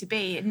where we need to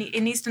be.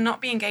 It needs to not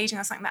be engaging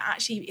on something that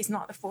actually is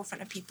not at the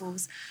forefront of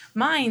people's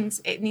minds.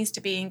 It needs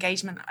to be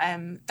engagement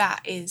that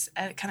is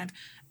kind of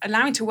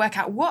allowing to work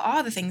out what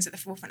are the things at the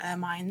forefront of their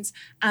minds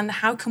and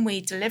how can we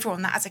deliver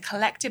on that as a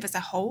collective, as a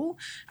whole.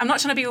 I'm not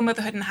trying to be all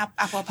motherhood and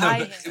apple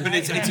pie. No, but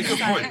it's a good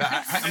point.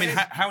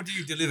 But how do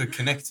you deliver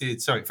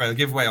connected? Sorry, I'll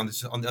give away on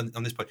this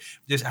point.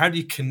 Just how do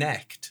you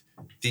connect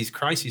these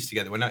crises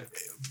together when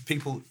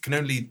people can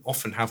only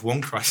often have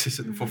one crisis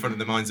at the forefront of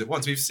their minds at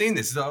once? We've seen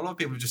this. A lot of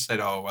people have just said,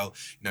 "Oh well,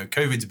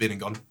 COVID's been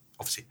and gone."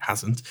 Obviously, it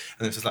hasn't,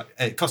 and it's just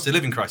like cost of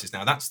living crisis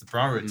now. That's the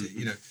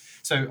priority,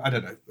 So I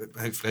don't know.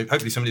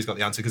 Hopefully somebody's got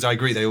the answer, because I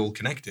agree they all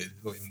connected.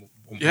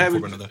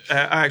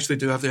 I actually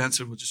do have the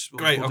answer.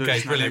 Great.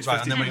 Okay. Brilliant.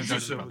 Right. And then we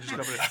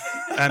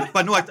can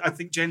but no, I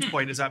think Jen's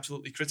point is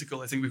absolutely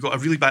critical. I think we've got a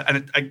really bad,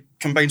 and it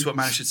combines what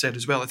Manish had said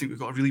as well. I think we've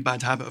got a really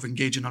bad habit of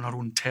engaging on our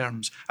own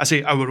terms. I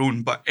say our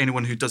own, but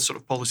anyone who does sort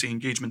of policy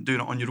engagement,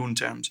 doing it on your own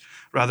terms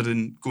rather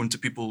than going to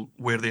people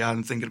where they are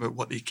and thinking about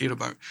what they care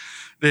about.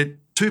 The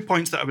 2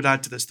 points that I would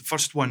add to this. The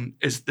first one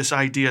is this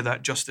idea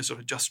that justice or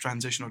a just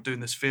transition or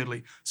doing this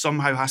fairly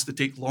somehow has to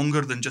take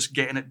longer than just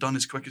getting it done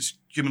as quick as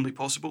humanly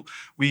possible.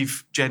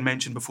 Jen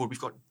mentioned before, we've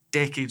got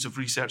decades of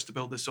research to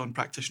build this on,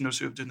 practitioners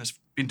who have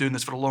been doing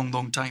this for a long,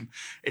 long time.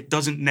 It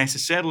doesn't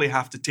necessarily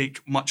have to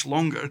take much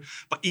longer,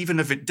 but even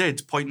if it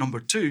did, point number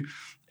 2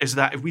 is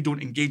that if we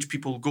don't engage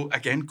people, go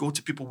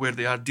to people where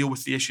they are, deal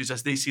with the issues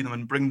as they see them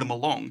and bring them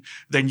along,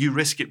 then you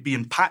risk it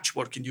being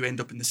patchwork and you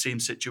end up in the same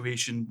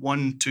situation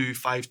 1, 2,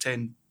 5,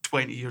 10,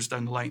 20 years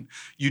down the line.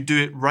 You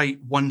do it right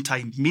one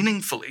time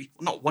meaningfully,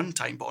 not one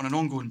time, but on an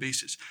ongoing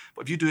basis.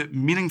 But if you do it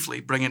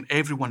meaningfully, bringing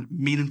everyone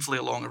meaningfully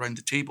along around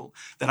the table,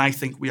 then I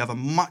think we have a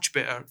much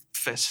better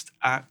fist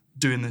at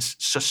doing this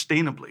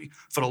sustainably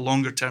for a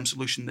longer term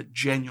solution that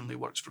genuinely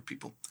works for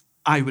people,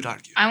 I would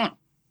argue. I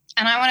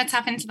want to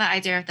tap into that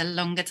idea of the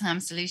longer term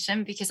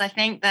solution, because I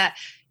think that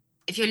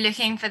if you're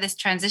looking for this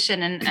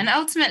transition, and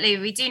ultimately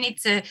we do need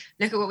to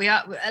look at what we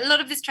are, a lot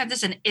of this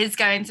transition is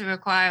going to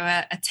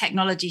require a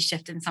technology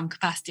shift in some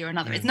capacity or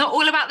another. It's not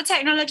all about the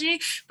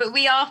technology, but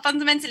we are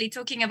fundamentally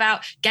talking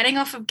about getting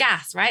off of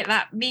gas, right?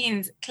 That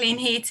means clean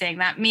heating,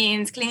 that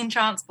means clean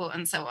transport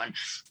and so on.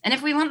 And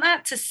if we want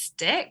that to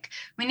stick,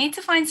 we need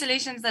to find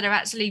solutions that are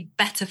actually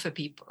better for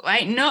people,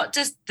 right? Not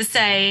just the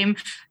same,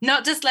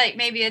 not just like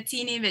maybe a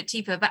teeny bit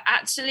cheaper, but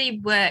actually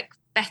work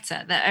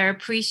better, that are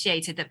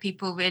appreciated, that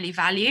people really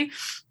value.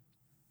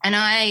 And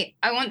I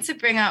want to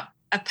bring up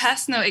a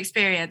personal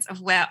experience of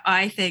where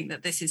I think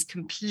that this is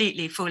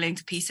completely falling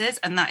to pieces,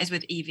 and that is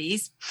with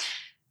EVs.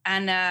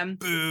 And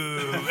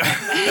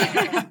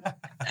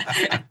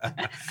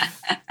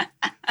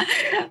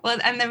well,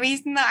 and the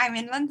reason that I'm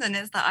in London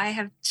is that I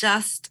have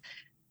just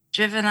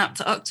driven up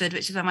to Oxford,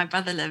 which is where my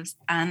brother lives,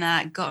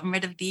 and gotten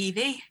rid of the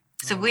EV.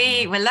 So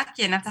we were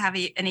lucky enough to have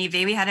an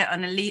EV. We had it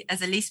on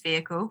as a lease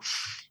vehicle.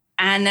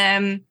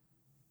 And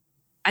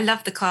I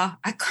love the car.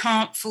 I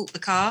can't fault the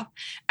car.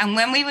 And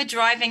when we were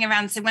driving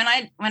around, so when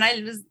I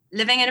was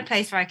living in a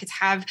place where I could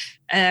have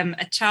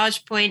a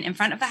charge point in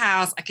front of the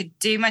house, I could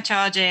do my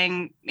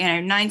charging,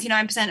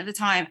 99% of the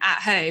time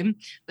at home,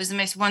 it was the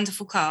most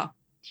wonderful car.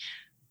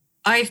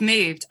 I've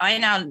moved. I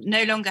now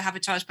no longer have a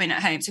charge point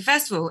at home. So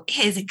first of all, it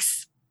is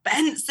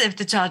expensive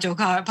to charge your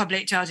car at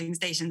public charging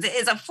stations.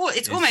 It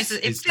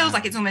feels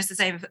like it's almost the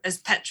same as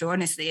petrol.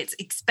 Honestly, it's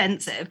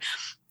expensive.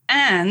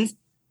 And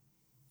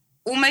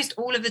almost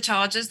all of the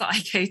chargers that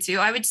I go to,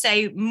 I would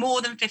say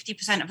more than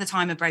 50% of the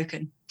time are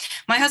broken.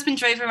 My husband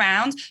drove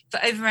around for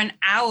over an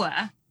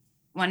hour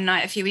one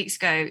night a few weeks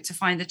ago to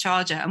find a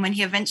charger. And when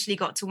he eventually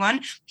got to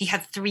one, he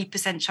had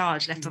 3%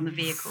 charge left on the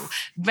vehicle.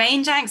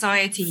 Range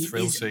anxiety is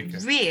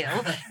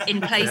real in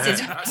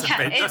places.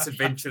 That's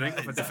adventuring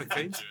of a different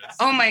kind.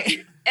 Oh my.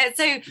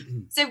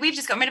 So we've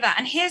just gotten rid of that.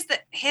 And here's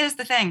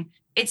the thing.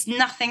 It's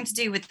nothing to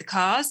do with the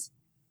cars.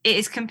 It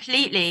is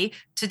completely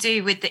to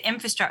do with the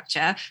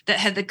infrastructure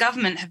that the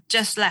government have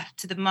just left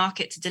to the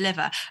market to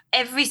deliver.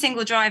 Every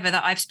single driver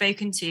that I've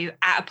spoken to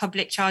at a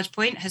public charge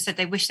point has said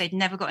they wish they'd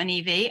never got an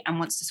EV and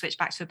wants to switch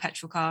back to a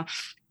petrol car.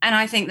 And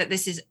I think that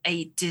this is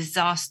a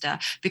disaster,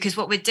 because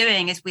what we're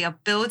doing is we are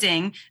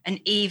building an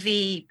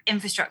EV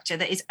infrastructure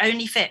that is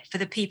only fit for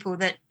the people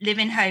that live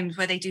in homes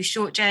where they do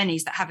short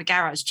journeys that have a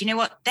garage. Do you know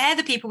what? They're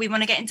the people we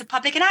want to get into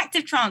public and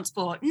active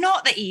transport,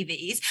 not the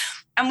EVs.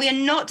 And we are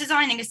not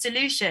designing a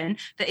solution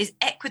that is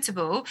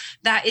equitable,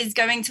 that is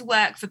going to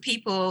work for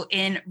people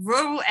in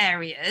rural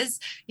areas.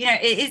 You know,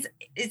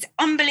 it's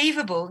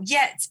unbelievable.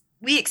 Yet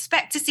we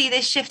expect to see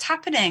this shift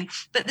happening,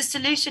 but the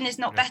solution is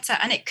not better,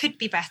 and it could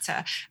be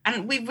better.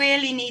 And we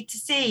really need to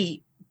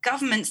see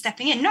government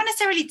stepping in, not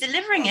necessarily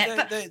delivering it,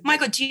 but my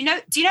God, do you know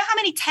how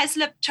many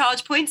Tesla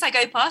charge points I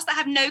go past that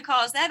have no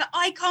cars there that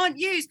I can't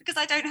use because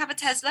I don't have a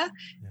Tesla?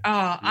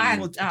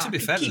 To be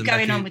fair, keep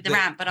going on with the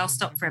rant, but I'll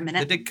stop for a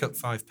minute. They did cut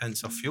 5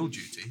 pence off fuel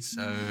duty,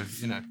 so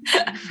you know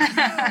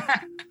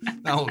that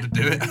ought to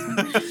do it.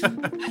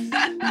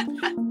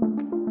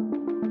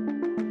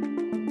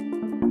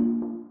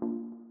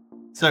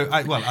 So,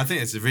 I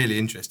think it's a really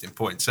interesting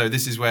point. So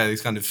this is where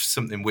there's kind of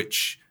something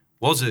which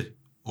was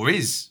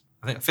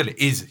I feel it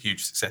is a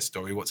huge success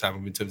story, what's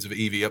happened in terms of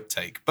EV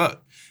uptake.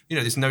 But, you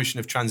know, this notion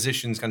of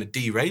transitions kind of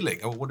derailing.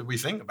 What do we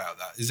think about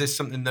that? Is this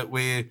something that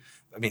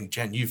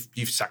Jen,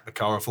 you've sacked the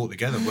car off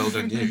altogether. Well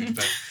done you.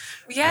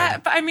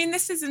 But, but I mean,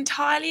 this is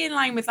entirely in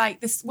line with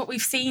like this, what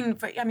we've seen.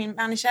 But I mean,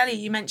 Manisheli,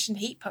 you mentioned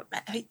heat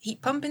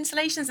pump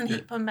installations and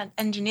heat pump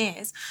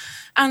engineers.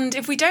 And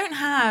if we don't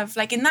have,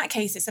 like in that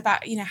case, it's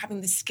about, you know, having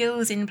the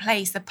skills in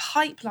place, the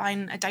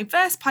pipeline, a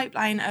diverse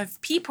pipeline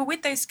of people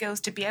with those skills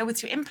to be able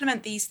to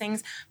implement these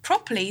things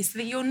properly so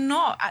that you're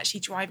not actually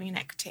driving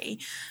inequity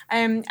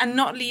and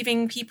not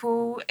leaving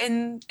people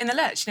in the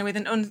lurch, you know, with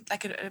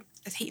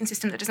a heating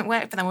system that doesn't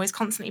work for them or is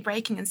constantly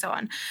breaking and so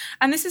on.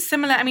 And this is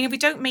similar. I mean, if we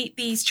don't make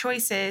these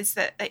choices,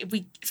 that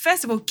we,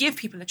 first of all, give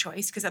people a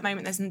choice, because at the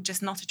moment there's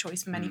just not a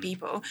choice for many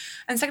people.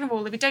 And second of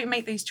all, if we don't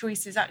make those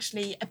choices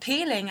actually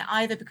appealing,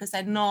 either because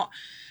they're not,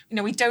 you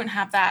know, we don't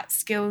have that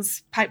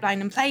skills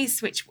pipeline in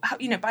place, which,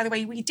 you know, by the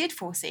way, we did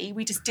foresee,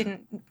 we just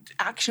didn't,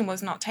 action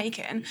was not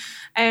taken.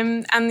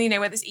 And, you know,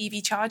 where there's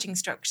EV charging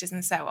structures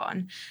and so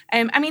on.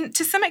 I mean,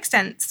 to some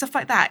extent, stuff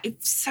like that,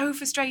 it's so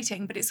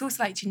frustrating, but it's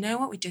also like, do you know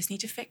what? We just need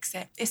to fix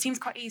it. It seems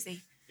quite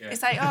easy. Yeah.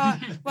 It's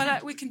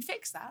like, we can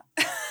fix that.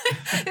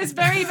 It's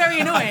very, very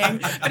annoying,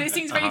 but it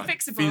seems very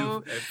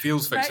fixable. It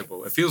feels fixable.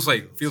 Right?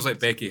 It feels like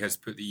Becky has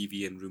put the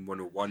EV in room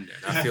 101,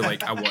 and I feel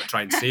like I want to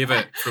try and save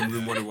it from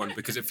room 101,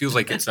 because it feels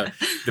like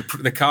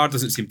the car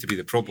doesn't seem to be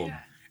the problem. Yeah.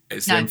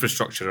 It's the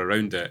infrastructure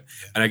around it.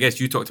 Yeah. And I guess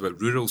you talked about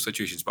rural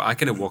situations, but I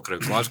kind of walk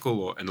around Glasgow a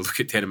lot and look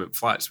at tenement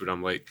flats where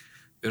I'm like,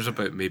 there's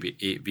about maybe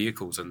 8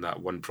 vehicles in that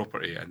one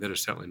property, and there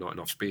is certainly not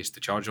enough space to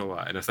charge all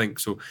that. And I think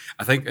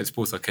it's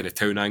both a kind of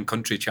town and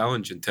country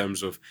challenge in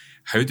terms of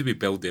how do we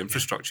build the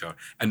infrastructure,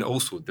 and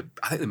also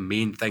I think the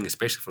main thing,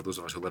 especially for those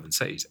of us who live in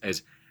cities,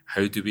 is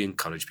how do we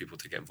encourage people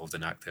to get involved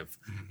in active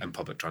and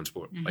public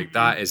transport? Mm-hmm. Like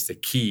that is the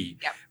key.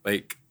 Yep.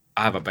 Like,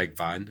 I have a big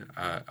van.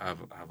 I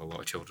have a lot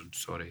of children.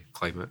 Sorry,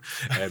 climate.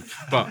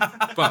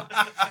 But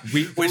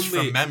we which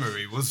from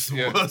memory was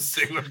the worst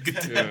thing we could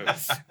do. Yeah.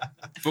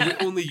 But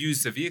we only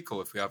use the vehicle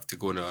if we have to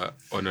go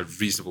on a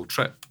reasonable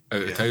trip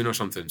out of town or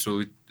something.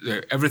 So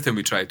everything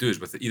we try to do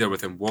is either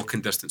within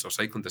walking distance or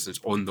cycling distance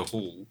on the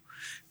whole.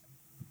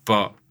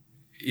 But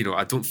you know,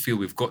 I don't feel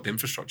we've got the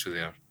infrastructure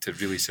there to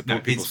really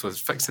support people. So it's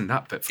fixing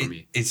that bit for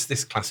me. It's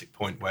this classic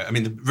point where, I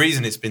mean, the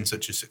reason it's been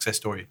such a success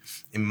story,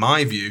 in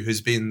my view,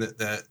 has been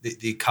that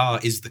the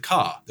car is the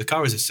car. The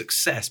car is a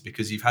success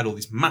because you've had all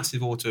these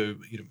massive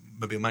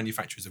automobile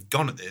manufacturers have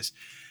gone at this,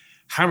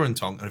 hammer and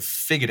tonk, and have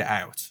figured it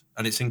out.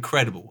 And it's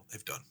incredible what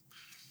they've done.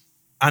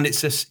 And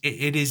it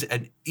is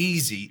an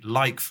easy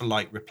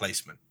like-for-like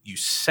replacement. You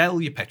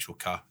sell your petrol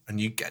car and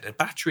you get a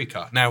battery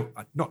car. Now,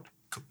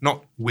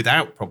 not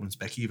without problems,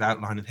 Becky. You've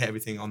outlined and hit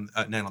everything on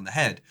nail on the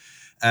head,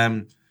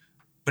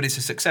 but it's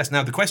a success.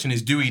 Now the question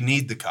is, do we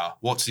need the car?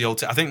 What's the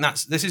alternative? I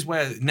think this is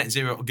where net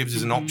zero gives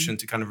us an option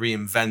to kind of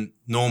reinvent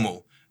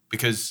normal,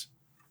 because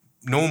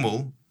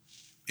normal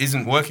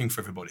isn't working for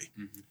everybody.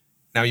 Mm-hmm.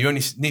 Now you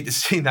only need to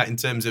see that in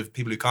terms of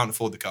people who can't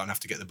afford the car and have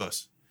to get the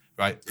bus,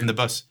 right? And the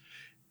bus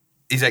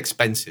is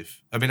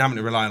expensive. I've been having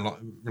to rely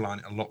on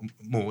it a lot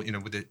more, you know,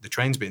 with the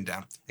trains being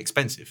down.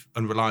 Expensive,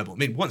 unreliable. I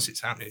mean, once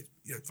it's out,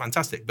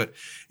 fantastic. But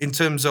in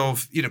terms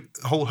of, you know,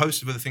 a whole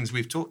host of other things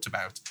we've talked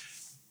about,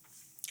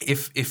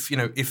 if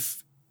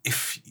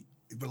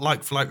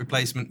like for like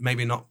replacement,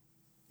 maybe not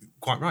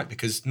quite right,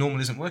 because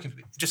normal isn't working.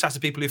 Just ask the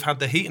people who've had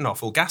their heating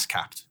off or gas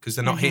capped because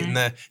they're not hitting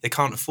they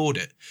can't afford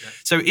it. Yeah.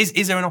 So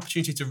is there an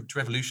opportunity to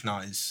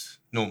revolutionise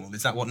normal?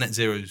 Is that what net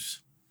zero's,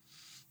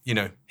 you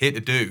know, here to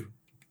do?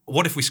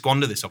 What if we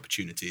squander this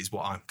opportunity is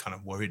what I'm kind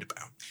of worried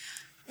about.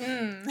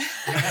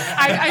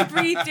 I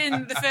breathed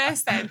in the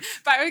first then,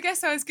 but I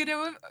guess I was going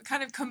to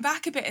kind of come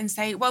back a bit and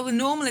say, well, the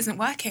normal isn't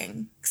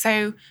working.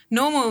 So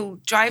normal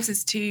drives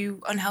us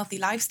to unhealthy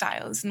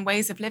lifestyles and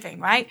ways of living,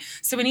 right?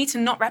 So we need to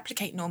not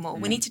replicate normal.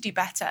 We need to do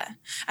better.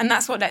 And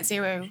that's what net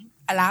zero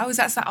allows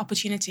us that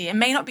opportunity. It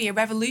may not be a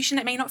revolution.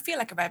 It may not feel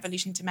like a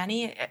revolution to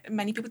many.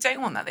 Many people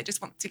don't want that. They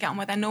just want to get on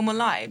with their normal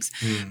lives.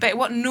 But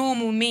what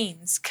normal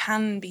means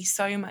can be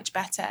so much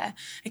better.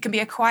 It can be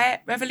a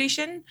quiet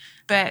revolution,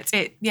 but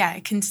it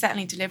can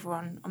certainly deliver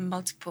on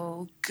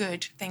multiple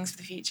good things for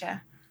the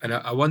future. And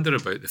I wonder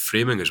about the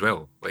framing as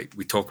well. Like,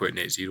 we talk about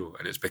net zero,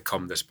 and it's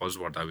become this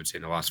buzzword, I would say,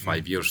 in the last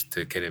 5 years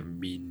to kind of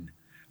mean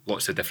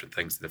lots of different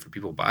things to different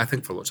people. But I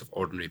think for lots of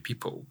ordinary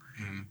people,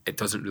 it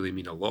doesn't really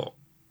mean a lot.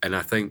 And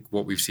I think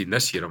what we've seen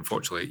this year,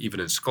 unfortunately, even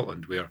in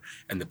Scotland, where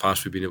in the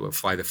past we've been able to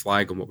fly the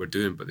flag on what we're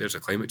doing, but there's a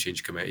climate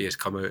change committee has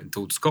come out and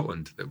told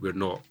Scotland that we're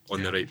not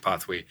on the right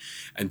pathway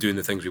and doing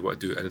the things we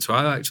want to do. And so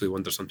I actually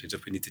wonder sometimes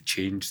if we need to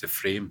change the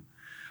frame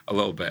a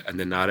little bit and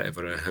the narrative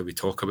around how we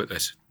talk about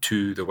this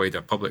to the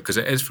wider public. Because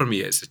it is, for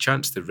me, it's a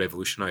chance to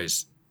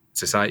revolutionise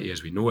society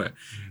as we know it.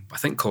 But I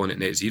think calling it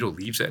net zero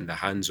leaves it in the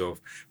hands of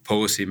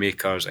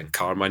policymakers and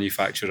car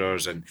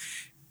manufacturers and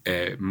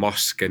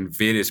Musk and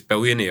various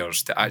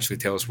billionaires to actually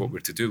tell us what we're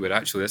to do, where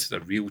actually this is a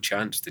real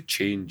chance to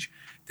change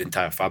the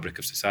entire fabric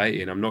of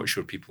society. And I'm not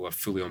sure people are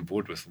fully on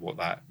board with what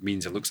that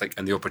means and looks like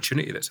and the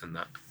opportunity that's in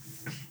that.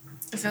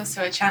 There's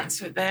also a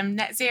chance with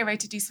net zero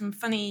to do some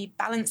funny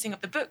balancing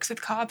of the books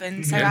with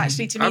carbon. So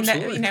actually to mean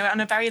that,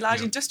 on a very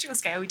large industrial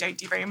scale, we don't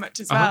do very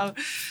much as well.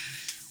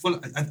 Well,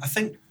 I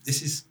think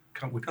this is...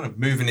 we're kind of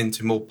moving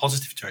into more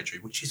positive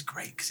territory, which is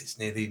great because it's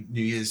nearly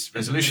New Year's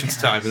resolutions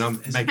time and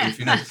I'm making a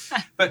few notes.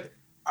 But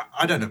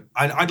I don't know.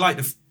 I'd like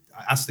to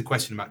ask the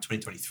question about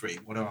 2023.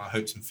 What are our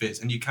hopes and fears?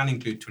 And you can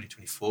include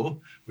 2024 or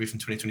even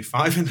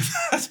 2025 into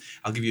that.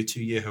 I'll give you a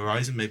 2-year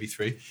horizon, maybe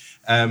 3.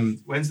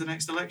 When's the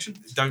next election?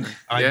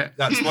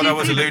 That's what I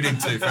was alluding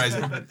to,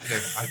 Fraser. But,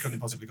 I couldn't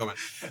possibly comment.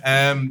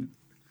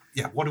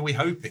 What are we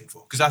hoping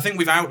for? Because I think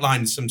we've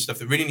outlined some stuff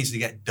that really needs to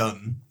get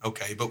done.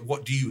 Okay, but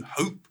what do you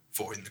hope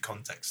for in the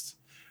context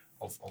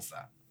of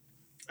that?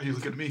 Are you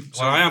looking at me?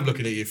 Well, I am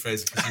looking at you,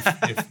 Fraser,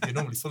 because you're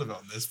normally full of it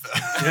on this. But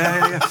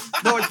yeah.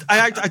 No,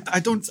 I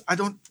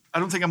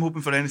don't think I'm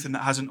hoping for anything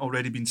that hasn't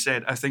already been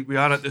said. I think we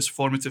are at this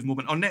formative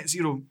moment on net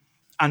zero,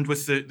 and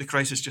with the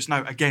crisis just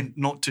now. Again,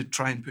 not to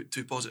try and put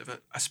too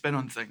positive a spin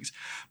on things,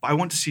 but I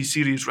want to see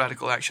serious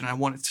radical action. I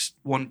want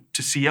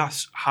to see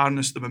us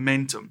harness the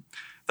momentum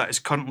that is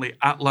currently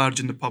at large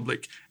in the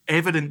public,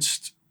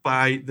 evidenced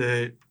by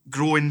the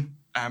growing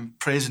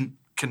present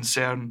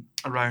concern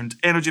around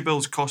energy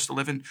bills, cost of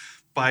living,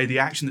 by the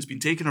action that's been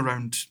taken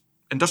around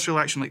industrial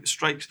action like the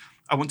strikes.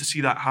 I want to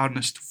see that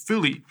harnessed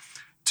fully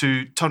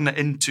to turn it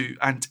into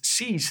and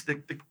seize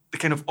the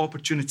kind of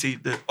opportunity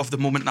of the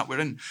moment that we're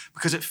in.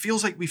 Because it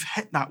feels like we've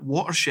hit that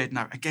watershed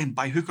now. Again,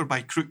 by hook or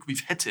by crook,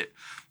 we've hit it,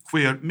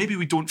 where maybe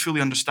we don't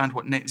fully understand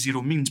what net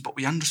zero means, but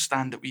we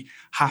understand that we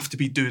have to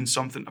be doing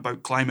something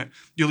about climate.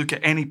 You look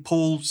at any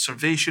poll,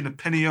 Survation,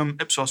 Opinium,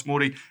 Ipsos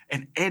Mori,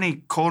 in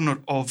any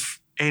corner of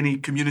any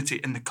community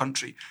in the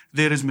country,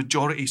 there is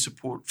majority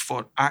support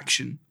for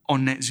action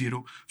on net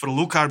zero, for a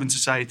low carbon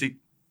society,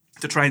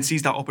 to try and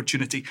seize that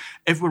opportunity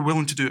if we're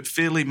willing to do it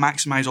fairly,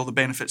 maximise all the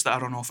benefits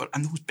that are on offer.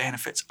 And those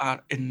benefits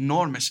are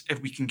enormous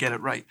if we can get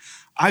it right.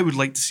 I would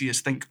like to see us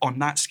think on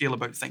that scale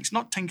about things,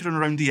 not tinkering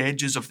around the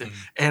edges of the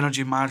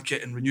energy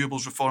market and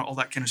renewables reform, all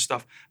that kind of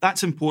stuff.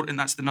 That's important,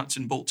 that's the nuts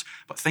and bolts.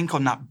 But think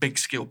on that big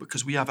scale,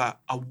 because we have a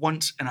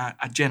once in a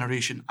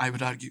generation, I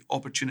would argue,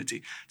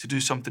 opportunity to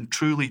do something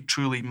truly,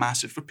 truly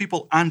massive for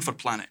people and for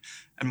planet.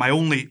 And my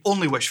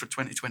only wish for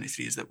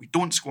 2023 is that we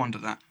don't squander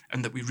that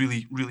and that we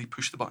really, really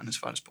push the button as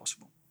far as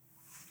possible.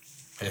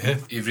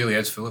 He really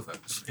is full of it.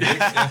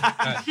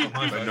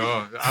 But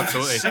no,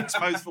 absolutely. 6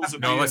 mouthfuls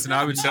of beer. No, listen,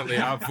 I would certainly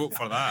vote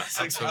for that.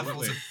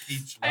 Absolutely.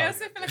 I also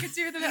feel like I could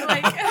do with a little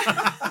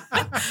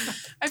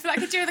I feel like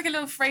I could do with a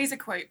little Fraser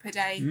quote per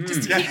day,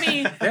 just to keep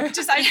me.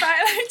 Just I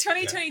feel like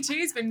 2022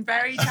 has been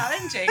very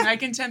challenging,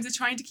 like in terms of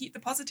trying to keep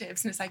the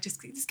positives, and it's like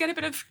just get a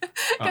bit of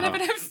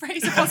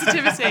Fraser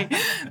positivity,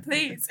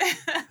 please.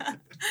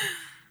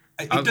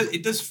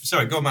 It does.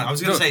 Sorry, go on, man. I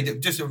was going to say,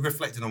 just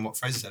reflecting on what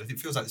Fraser said,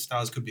 it feels like the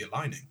stars could be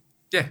aligning.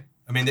 Yeah.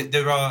 I mean,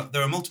 there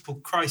are multiple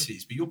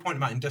crises, but your point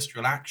about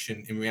industrial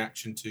action in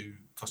reaction to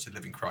cost of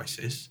living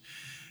crisis,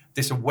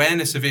 this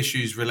awareness of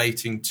issues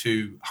relating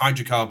to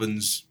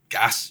hydrocarbons,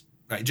 gas,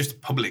 right? Just the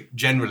public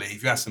generally.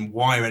 If you ask them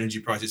why are energy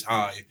prices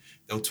high,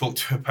 they'll talk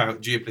to you about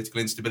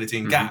geopolitical instability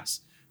in gas,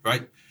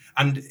 right?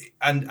 And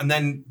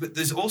then, but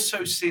there's also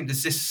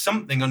there's this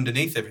something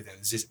underneath everything.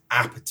 There's this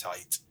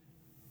appetite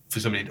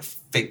for somebody to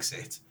fix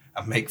it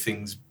and make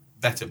things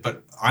better.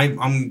 But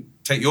I'm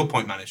take your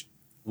point, Manish.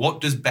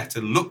 What does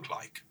better look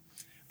like?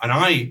 And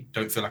I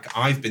don't feel like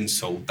I've been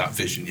sold that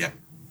vision yet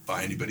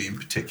by anybody in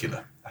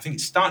particular. I think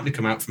it's starting to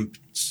come out from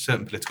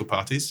certain political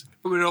parties.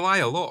 But we rely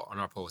a lot on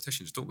our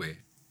politicians, don't we?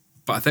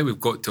 But I think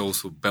we've got to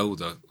also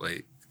build a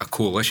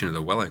coalition of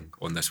the willing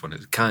on this one.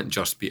 It can't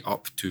just be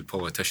up to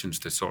politicians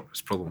to sort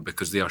this problem,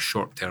 because they are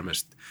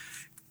short-termist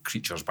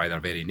creatures by their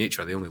very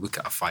nature. They only look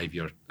at a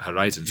 5-year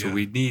horizon. So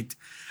we need,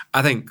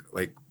 I think,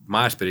 like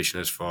my aspiration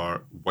is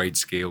for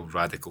wide-scale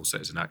radical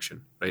citizen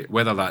action, right?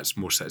 Whether that's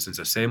more citizens'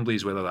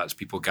 assemblies, whether that's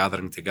people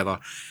gathering together,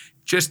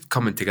 just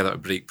coming together to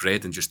break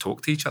bread and just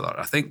talk to each other.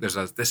 I think there's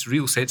this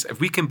real sense,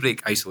 if we can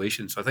break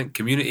isolation, so I think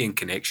community and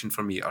connection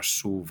for me are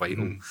so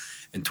vital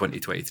in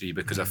 2023,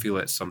 because I feel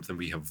it's something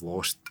we have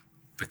lost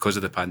because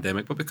of the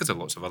pandemic, but because of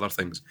lots of other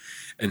things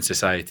in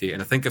society.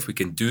 And I think if we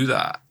can do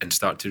that and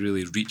start to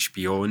really reach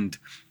beyond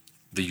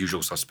the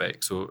usual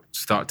suspects, so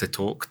start to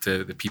talk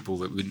to the people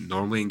that wouldn't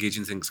normally engage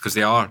in things, because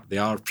they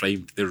are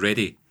primed, they're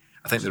ready.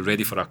 I think they're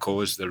ready for a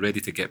cause, they're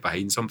ready to get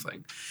behind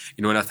something.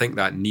 You know, and I think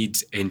that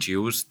needs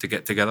NGOs to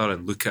get together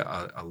and look at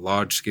a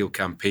large-scale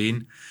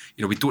campaign.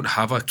 You know, we don't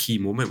have a key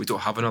moment, we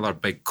don't have another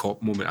big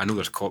COP moment. I know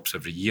there's COPs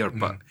every year,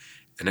 but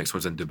the next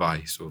one's in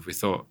Dubai. So if we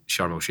thought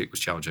Sharm el-Sheikh was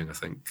challenging, I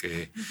think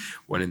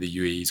one in the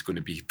UAE is going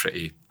to be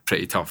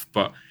pretty tough.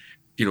 But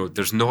you know,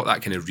 there's not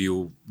that kind of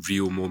real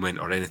moment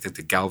or anything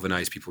to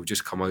galvanise people.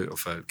 Just come out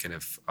of a kind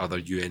of other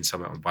UN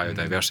summit on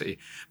biodiversity.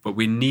 But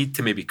we need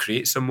to maybe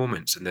create some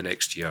moments in the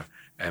next year,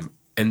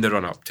 in the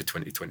run-up to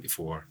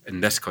 2024,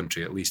 in this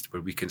country at least,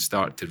 where we can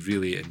start to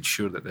really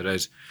ensure that there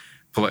is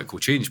political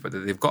change, but that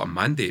they've got a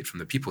mandate from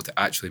the people to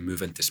actually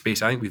move into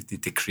space. I think we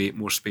need to create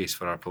more space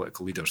for our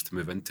political leaders to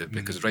move into,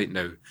 because right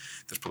now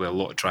there's probably a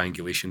lot of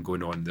triangulation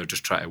going on. They're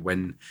just trying to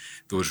win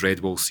those red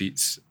wall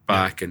seats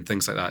back and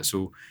things like that.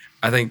 So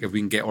I think if we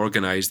can get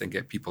organised and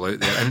get people out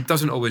there, and it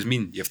doesn't always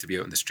mean you have to be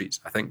out in the streets.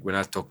 I think when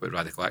I talk about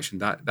radical action,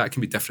 that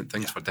can be different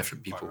things for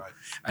different people. Right.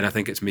 And I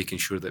think it's making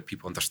sure that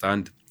people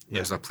understand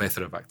there's a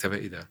plethora of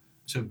activity there.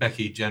 So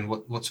Becky, Jen,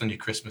 what's on your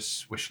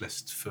Christmas wish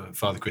list for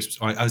Father Christmas?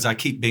 As I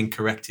keep being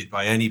corrected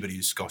by anybody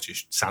who's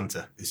Scottish,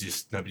 Santa is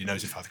just, nobody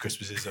knows if Father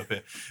Christmas is up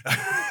here.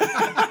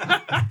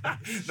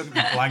 Looking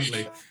at me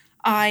blankly.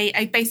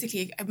 I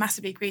basically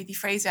massively agree with you,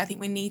 Fraser. I think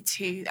we need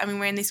to,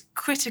 we're in this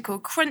critical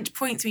crunch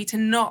point. We need to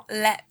not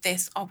let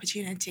this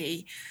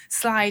opportunity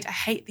slide. I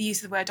hate the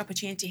use of the word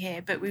opportunity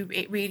here, but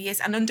it really is.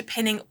 And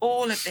underpinning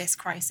all of this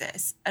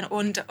crisis and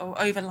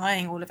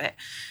overlying all of it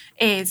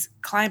is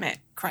climate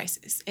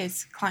crisis,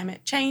 is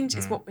climate change,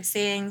 is what we're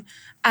seeing.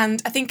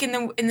 And I think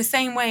in the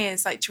same way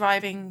as like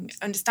driving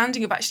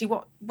understanding of actually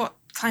what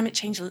climate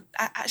change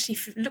actually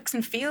looks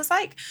and feels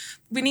like,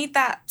 we need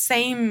that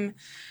same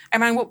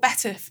around what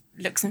better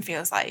looks and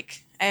feels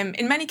like.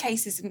 In many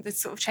cases, the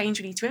sort of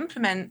change we need to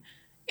implement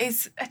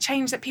is a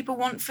change that people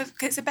want because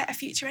it's a better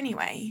future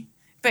anyway.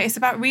 But it's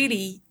about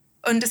really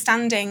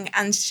understanding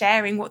and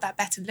sharing what that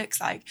better looks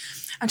like.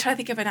 I'm trying to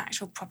think of an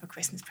actual proper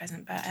Christmas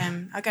present, but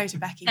I'll go to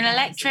Becky. An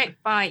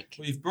electric bike.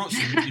 Well, you've brought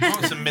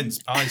some mince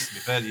pies to be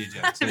fair to you,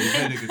 Jen, so you've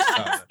made a good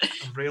start. A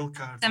rail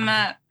card. Some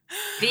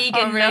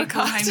vegan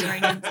local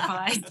home-grown mince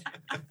pies.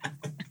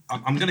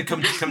 I'm going to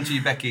come to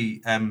you,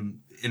 Becky,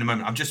 in a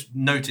moment. I've just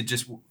noted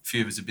just what a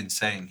few of us have been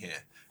saying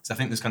here. So I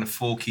think there's kind of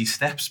 4 key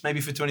steps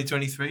maybe for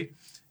 2023.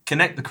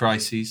 Connect the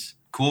crises,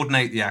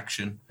 coordinate the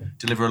action,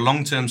 deliver a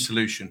long-term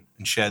solution,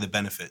 and share the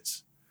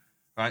benefits.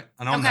 Right?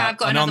 And on that,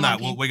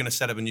 we're going to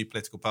set up a new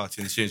political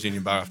party in the Students'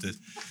 Union Bar after this.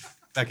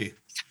 Becky.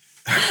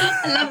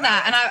 I love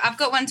that. And I've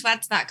got one to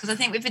add to that, because I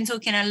think we've been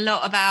talking a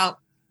lot about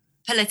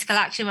political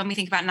action when we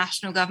think about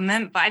national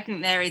government, but I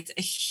think there is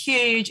a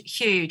huge,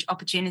 huge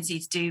opportunity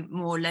to do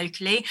more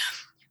locally.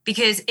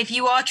 Because if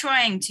you are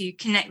trying to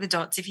connect the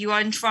dots, if you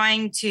are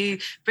trying to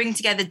bring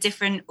together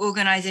different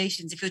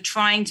organisations, if you're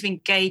trying to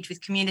engage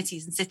with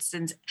communities and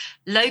citizens,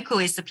 local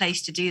is the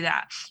place to do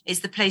that.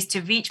 It's the place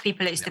to reach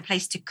people. It's the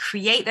place to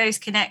create those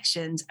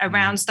connections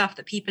around stuff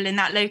that people in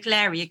that local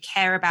area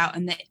care about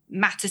and that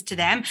matters to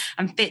them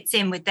and fits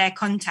in with their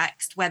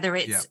context, whether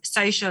it's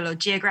social or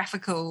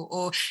geographical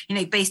or,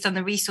 based on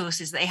the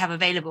resources that they have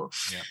available.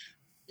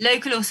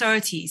 Local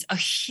authorities are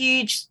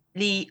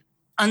hugely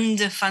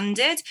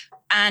underfunded,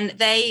 and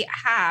they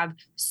have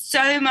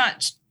so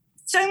much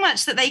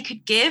that they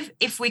could give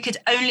if we could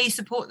only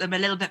support them a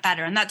little bit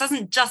better. And that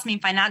doesn't just mean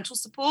financial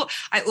support.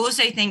 I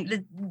also think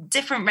the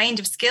different range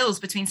of skills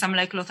between some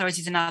local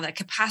authorities and other,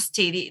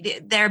 capacity,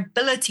 their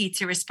ability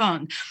to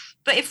respond.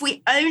 But if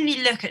we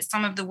only look at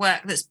some of the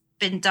work that's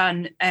been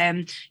done,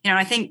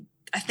 I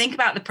think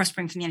about the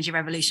Prospering from the Energy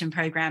Revolution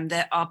programme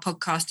that our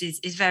podcast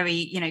is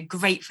very,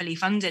 gratefully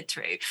funded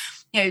through.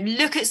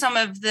 Look at some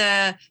of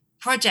the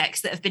projects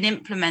that have been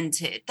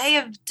implemented. They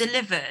have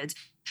delivered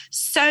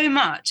so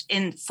much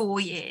in 4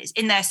 years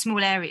in their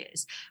small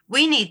areas.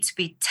 We need to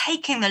be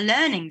taking the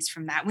learnings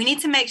from that. We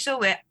need to make sure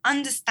we're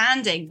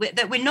understanding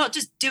that we're not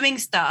just doing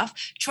stuff,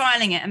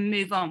 trialing it and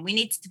move on. We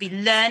need to be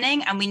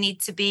learning, and we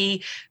need to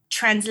be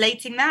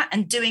translating that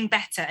and doing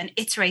better and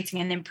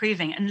iterating and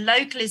improving. And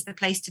local is the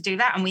place to do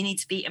that. And we need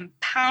to be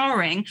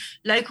empowering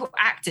local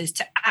actors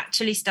to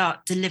actually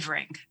start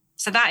delivering.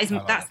 So that's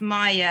it. that's on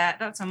my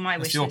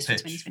That's wish your list for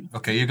pitch. 2020.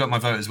 Okay, you got my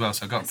vote as well,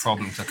 so I've got a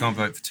problem because I can't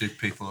vote for two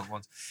people at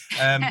once.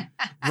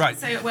 Right.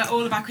 So where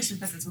all of our Christmas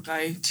presents will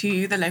go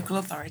to the local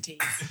authorities.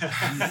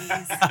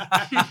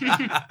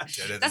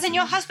 Doesn't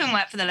your husband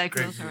work for the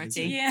local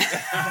authority? Yeah.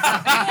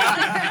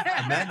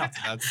 And they're not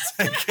allowed to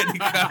take any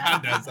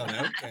handouts on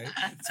it. Okay,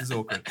 this is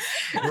awkward.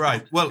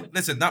 Right. Well,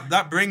 listen,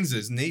 that brings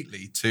us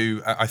neatly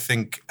to I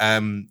think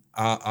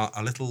our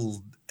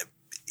little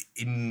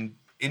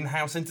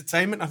in-house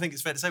entertainment. I think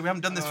it's fair to say we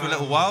haven't done this for a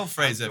little while.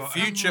 Fraser,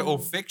 Future or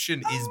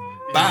Fiction is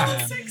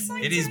back. so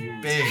exciting. It is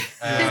big.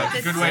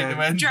 Good way to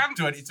end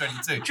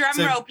 2022. Drum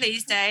So, roll,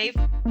 please, Dave.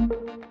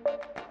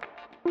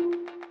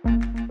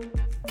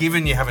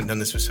 given you haven't done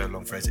this for so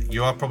long, Fraser,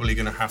 you are probably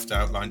going to have to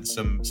outline to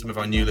some of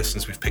our new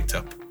listeners we've picked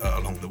up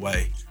along the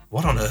way.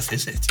 What on earth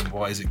is it, and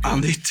why is it good? I'll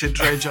need to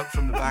dredge up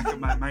from the back of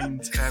my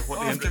mind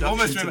what the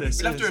introduction to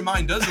this You'll have to is.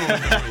 remind us all of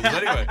the rules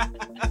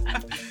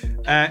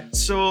anyway.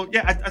 So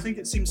I think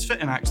it seems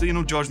fitting actually. You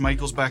know, George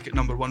Michael's back at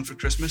number 1 for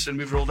Christmas, and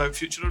we've rolled out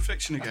Future or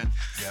Fiction again.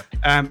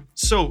 Yep.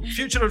 So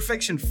Future or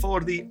Fiction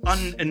for the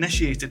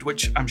uninitiated,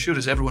 which I'm sure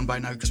is everyone by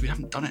now because we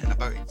haven't done it in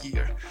about a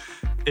year,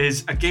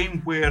 is a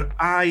game where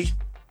I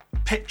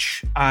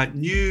pitch a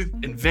new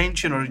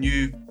invention or a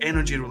new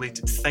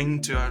energy-related thing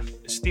to our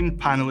esteemed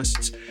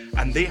panelists,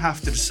 and they have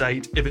to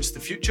decide if it's the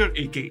future,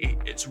 aka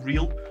it's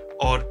real,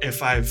 or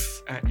if I've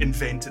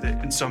invented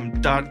it in some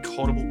dark,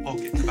 horrible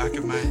pocket in the back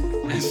of my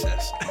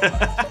Yes.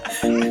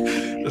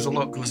 There's a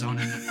lot goes on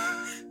in it.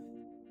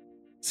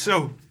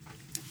 So,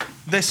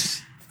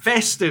 this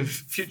festive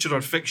Future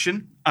or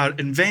Fiction, our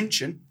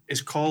invention,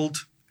 is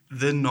called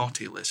the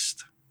Naughty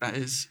List. That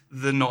is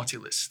the Naughty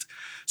List.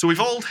 So we've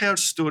all heard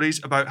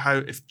stories about how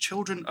if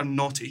children are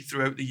naughty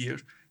throughout the year,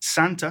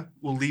 Santa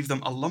will leave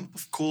them a lump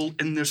of coal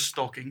in their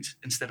stockings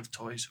instead of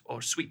toys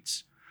or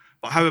sweets.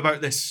 But how about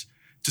this?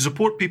 To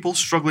support people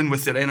struggling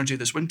with their energy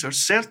this winter,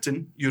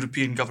 certain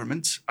European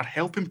governments are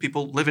helping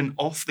people living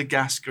off the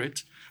gas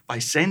grid by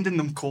sending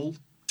them coal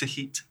to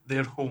heat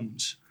their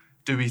homes.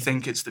 Do we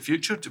think it's the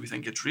future? Do we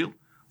think it's real?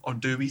 Or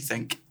do we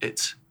think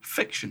it's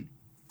fiction?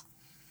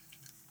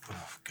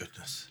 Oh,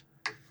 goodness.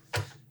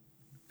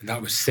 And that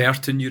was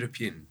certain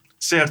European.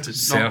 Certain.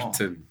 Not all.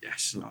 Certain.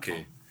 Yes. Not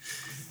Okay.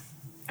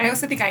 I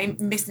also think I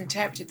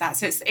misinterpreted that.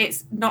 So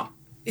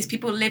it's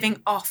people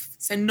living off,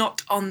 so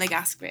not on the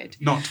gas grid.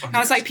 Not on I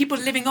was the like, people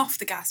living off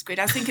the gas grid.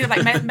 I was thinking of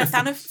like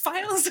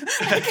methanophiles.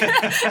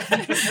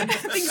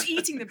 Things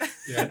eating the...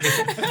 Yeah.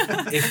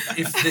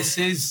 If this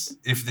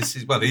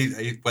is well,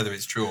 whether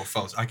it's true or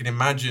false, I can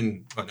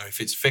imagine. Well, no,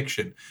 if it's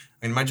fiction,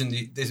 I can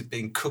imagine this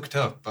being cooked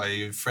up by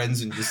your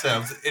friends and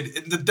yourselves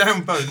in the down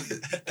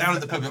at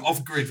the pub,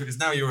 off grid, because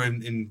now you're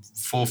in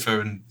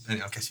Forfar and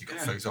I guess you got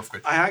folks off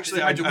grid. I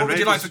What would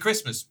you like for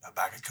Christmas? A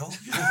bag of coal.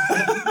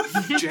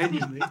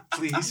 Genuinely,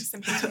 please.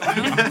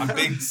 I'm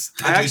being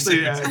I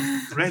actually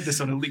read this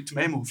on a leaked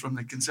memo from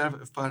the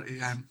Conservative Party,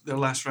 their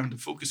last round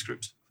of focus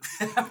groups.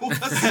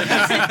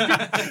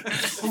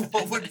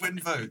 What would win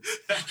votes?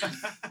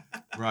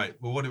 Right.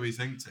 Well, what do we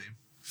think, team?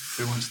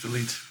 Who wants to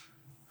lead?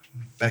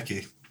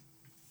 Becky.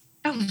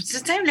 Oh,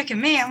 just don't look at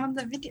me. I'm on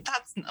the video.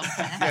 That's not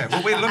fair. Yeah.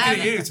 Well, we're looking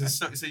at you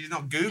so you're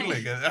not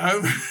googling at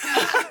home.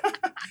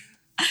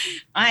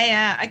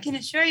 I can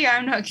assure you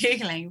I'm not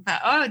Googling,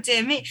 but oh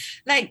dear me.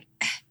 Like,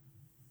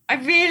 I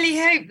really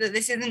hope that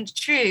this isn't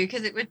true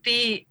because it would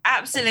be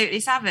absolutely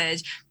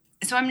savage.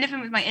 So I'm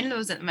living with my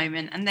in-laws at the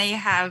moment, and they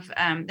have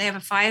a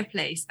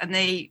fireplace, and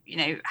they,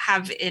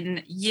 have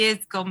in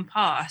years gone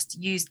past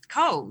used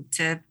coal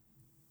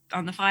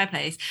on the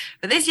fireplace.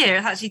 But this year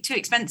it's actually too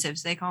expensive,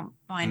 so they can't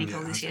buy any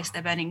coal this year, so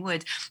they're burning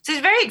wood. So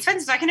it's very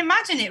expensive. So I can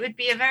imagine it would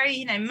be a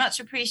very, much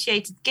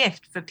appreciated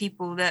gift for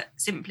people that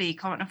simply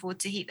can't afford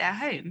to heat their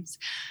homes.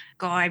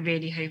 God, I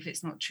really hope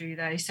it's not true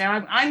though. So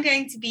I'm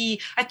going to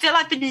be, I feel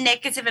I've been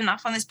negative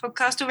enough on this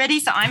podcast already,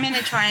 so I'm going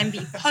to try and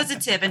be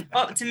positive and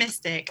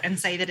optimistic and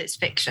say that it's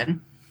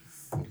fiction.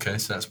 Okay,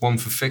 so that's one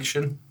for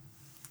fiction.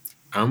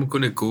 I'm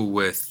going to go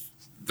with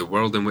the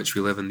world in which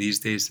we live in these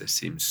days. This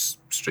seems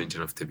strange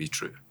enough to be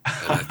true.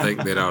 And I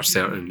think there are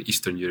certain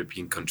Eastern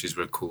European countries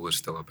where coal is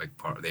still a big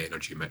part of the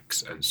energy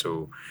mix. And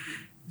so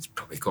it's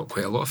probably got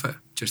quite a lot of it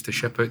just to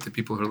ship out to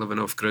people who are living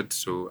off grid.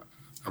 So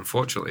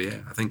unfortunately,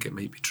 I think it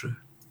might be true.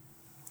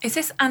 Is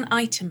this an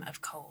item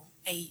of coal?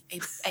 A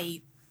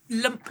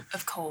lump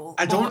of coal?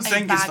 I don't or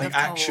think a it's bag like of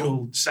coal?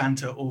 actual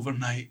Santa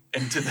overnight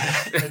into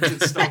the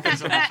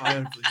stockings on the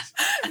fireplace.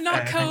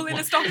 Not coal in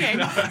a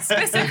stocking,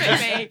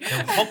 specifically.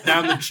 They'll hop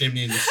down the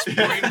chimney and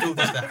sprinkle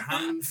just a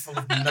handful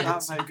of That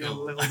nuggets might of be a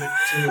coal. little bit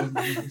too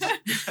unusual.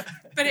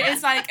 But it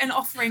is like an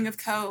offering of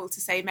coal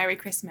to say Merry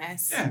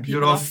Christmas. Yeah, People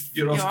you're off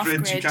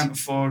grid, you grid. can't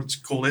afford,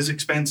 coal is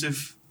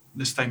expensive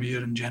this time of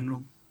year in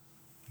general.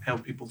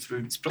 Help people through.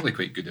 It's probably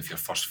quite good if you're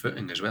first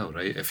footing as well,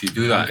 right? If you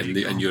do that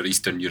in your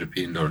Eastern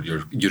European or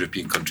your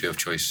European country of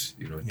choice,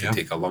 to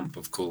take a lump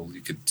of coal,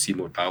 you could see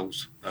more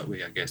pals that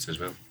way, I guess, as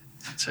well.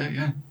 That's it,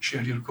 yeah.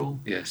 Share your coal.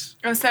 Yes.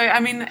 So, I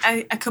mean,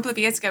 a couple of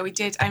years ago we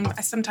did,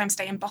 I sometimes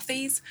stay in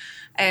bothies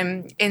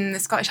in the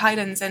Scottish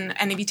Highlands, and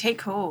if you take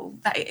coal,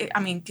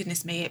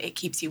 goodness me, it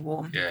keeps you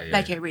warm. Yeah.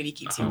 Like, it really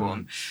keeps you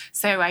warm.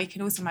 So I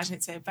can also imagine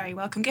it's a very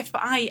welcome gift.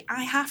 But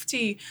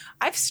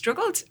I've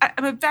struggled.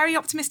 I'm a very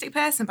optimistic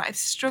person, but I've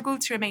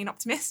struggled to remain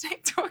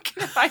optimistic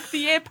talking about the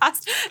year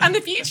past and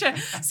the future.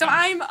 So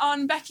I'm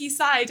on Becky's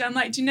side. I'm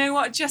like, do you know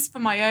what? Just for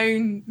my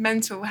own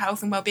mental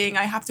health and well-being,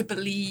 I have to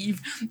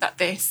believe that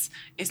this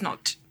is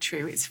not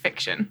true, it's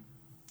fiction.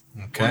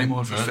 Okay. One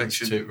more for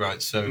fiction.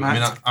 Right, so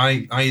Matt?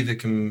 I either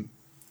can...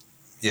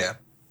 Yeah,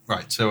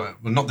 right. So,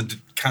 not the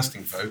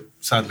casting vote,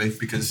 sadly,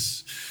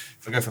 because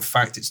if I go for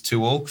fact, it's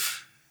 2-2.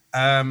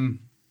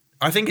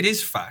 I think it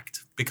is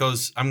fact,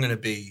 because I'm going to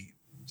be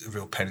a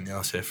real pain in the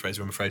arse here,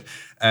 Fraser, I'm afraid.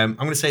 I'm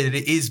going to say that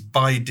it is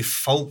by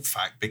default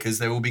fact, because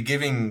they will be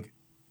giving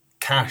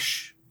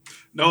cash.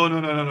 No.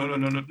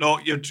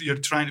 You're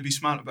trying to be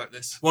smart about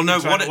this. Well, no.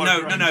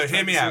 No.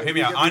 Hear me out.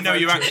 I know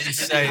you're actually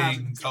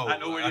saying coal. I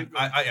know where you're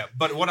going. Yeah,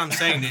 but what I'm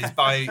saying is,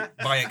 by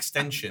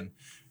extension,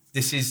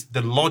 this is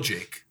the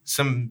logic.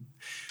 Some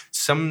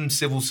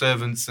civil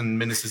servants and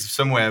ministers of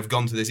somewhere have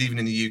gone to this, even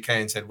in the UK,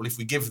 and said, well, if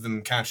we give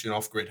them cash in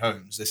off-grid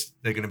homes,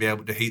 they're going to be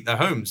able to heat their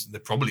homes. They're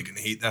probably going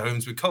to heat their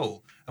homes with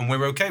coal, and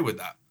we're okay with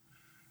that.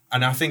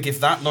 And I think if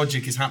that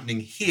logic is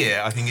happening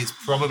here, I think it's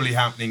probably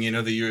happening in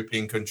other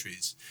European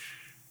countries.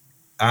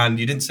 And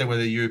you didn't say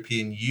whether the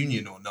European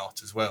Union or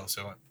not as well.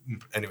 So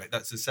anyway,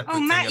 that's a separate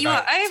thing. Oh, Matt, you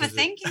are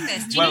overthinking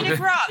this. Do you need a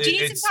graph? Do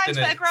you need some time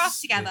to put a graph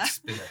together?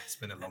 It's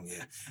been a long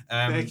year.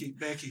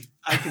 Becky,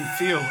 I can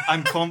feel,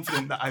 I'm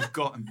confident that I've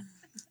got him.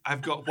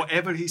 I've got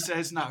whatever he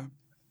says now,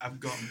 I've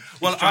got him.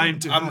 Well,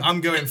 I'm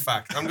going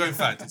fact.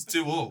 It's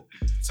 2-2.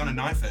 It's on a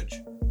knife edge.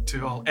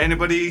 2-2.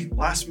 Anybody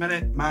last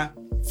minute? Matt,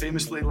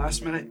 famously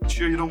last minute.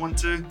 Sure you don't want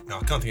to? No,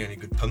 I can't think of any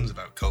good puns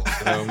about coal.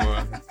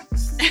 So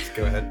let's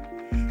go ahead.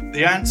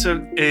 The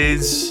answer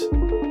is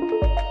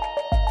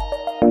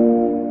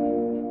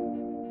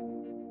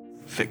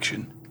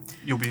fiction.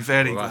 You'll be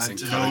very glad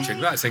to know.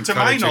 That's encouraging. To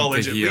my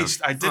knowledge, to at hear.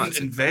 least, I didn't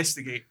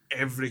investigate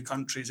every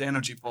country's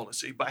energy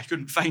policy, but I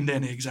couldn't find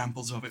any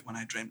examples of it when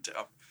I dreamt it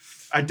up.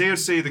 I dare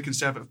say the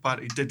Conservative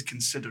Party did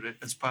consider it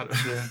as part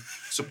of the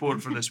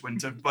support for this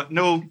winter, but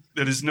no,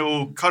 there is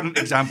no current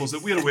examples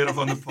that we're aware of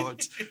on the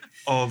pod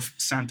of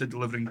Santa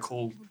delivering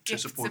coal to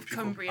Gifts support of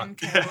people. Cumbrian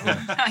coal.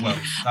 Well,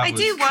 I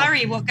do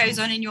worry what goes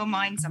on in your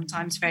mind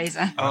sometimes,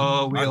 Fraser.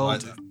 Oh, we I all like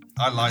do. that.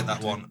 I like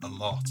that one a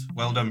lot.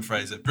 Well done,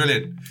 Fraser.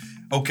 Brilliant.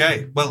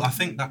 Okay, well, I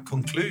think that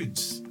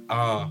concludes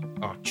our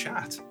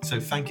chat.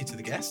 So thank you to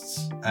the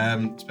guests.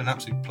 It's been an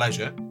absolute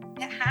pleasure.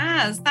 It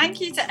has.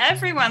 Thank you to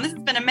everyone. This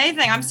has been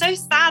amazing. I'm so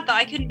sad that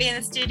I couldn't be in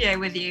the studio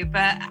with you,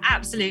 but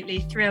absolutely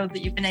thrilled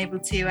that you've been able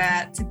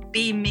to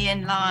beam me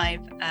in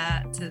live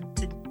to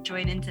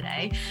join in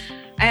today.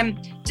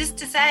 Just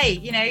to say,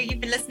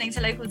 you've been listening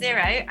to Local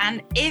Zero,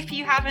 and if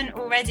you haven't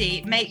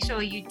already, make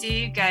sure you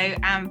do go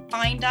and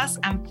find us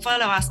and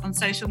follow us on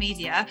social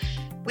media.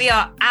 We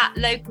are at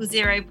Local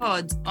Zero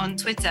Pod on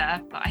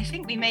Twitter, but I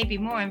think we may be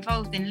more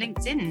involved in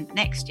LinkedIn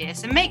next year.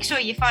 So make sure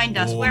you find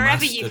us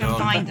wherever you can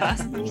find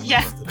us.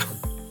 Yeah.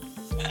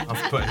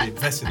 I've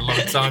invested a lot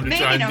of time to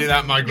try and do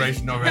that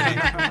migration already.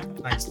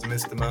 Thanks to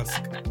Mr.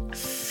 Musk.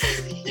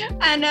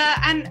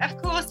 And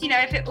of course,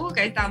 if it all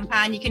goes down the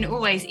pan, you can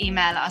always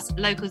email us,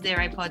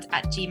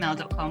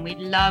 localzeropod@gmail.com. We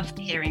love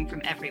hearing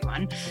from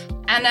everyone.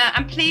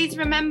 And please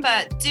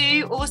remember,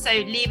 do also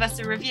leave us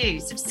a review.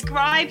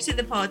 Subscribe to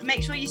the pod.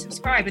 Make sure you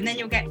subscribe, and then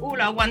you'll get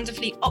all our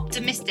wonderfully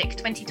optimistic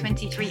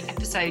 2023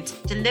 episodes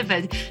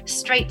delivered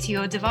straight to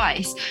your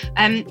device.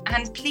 And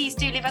please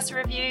do leave us a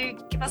review.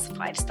 Give us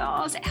 5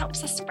 stars. It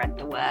helps us spread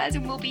the word,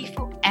 and we'll be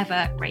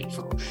forever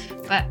grateful.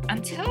 But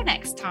until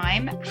next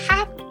time,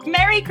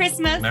 Merry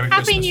Christmas,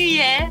 Happy New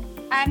Year,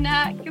 and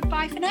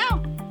goodbye for now.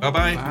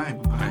 Bye-bye.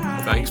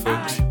 Bye. Thanks,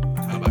 folks.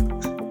 Bye-bye.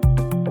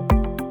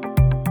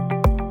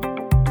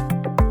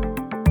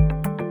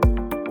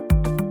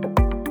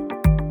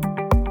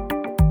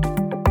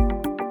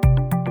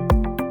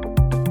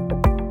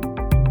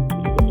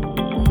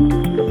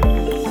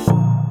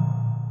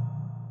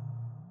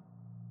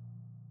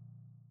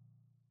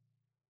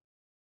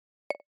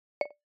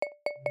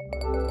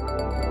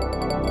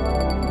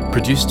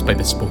 Produced by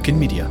Bespoken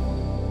Media.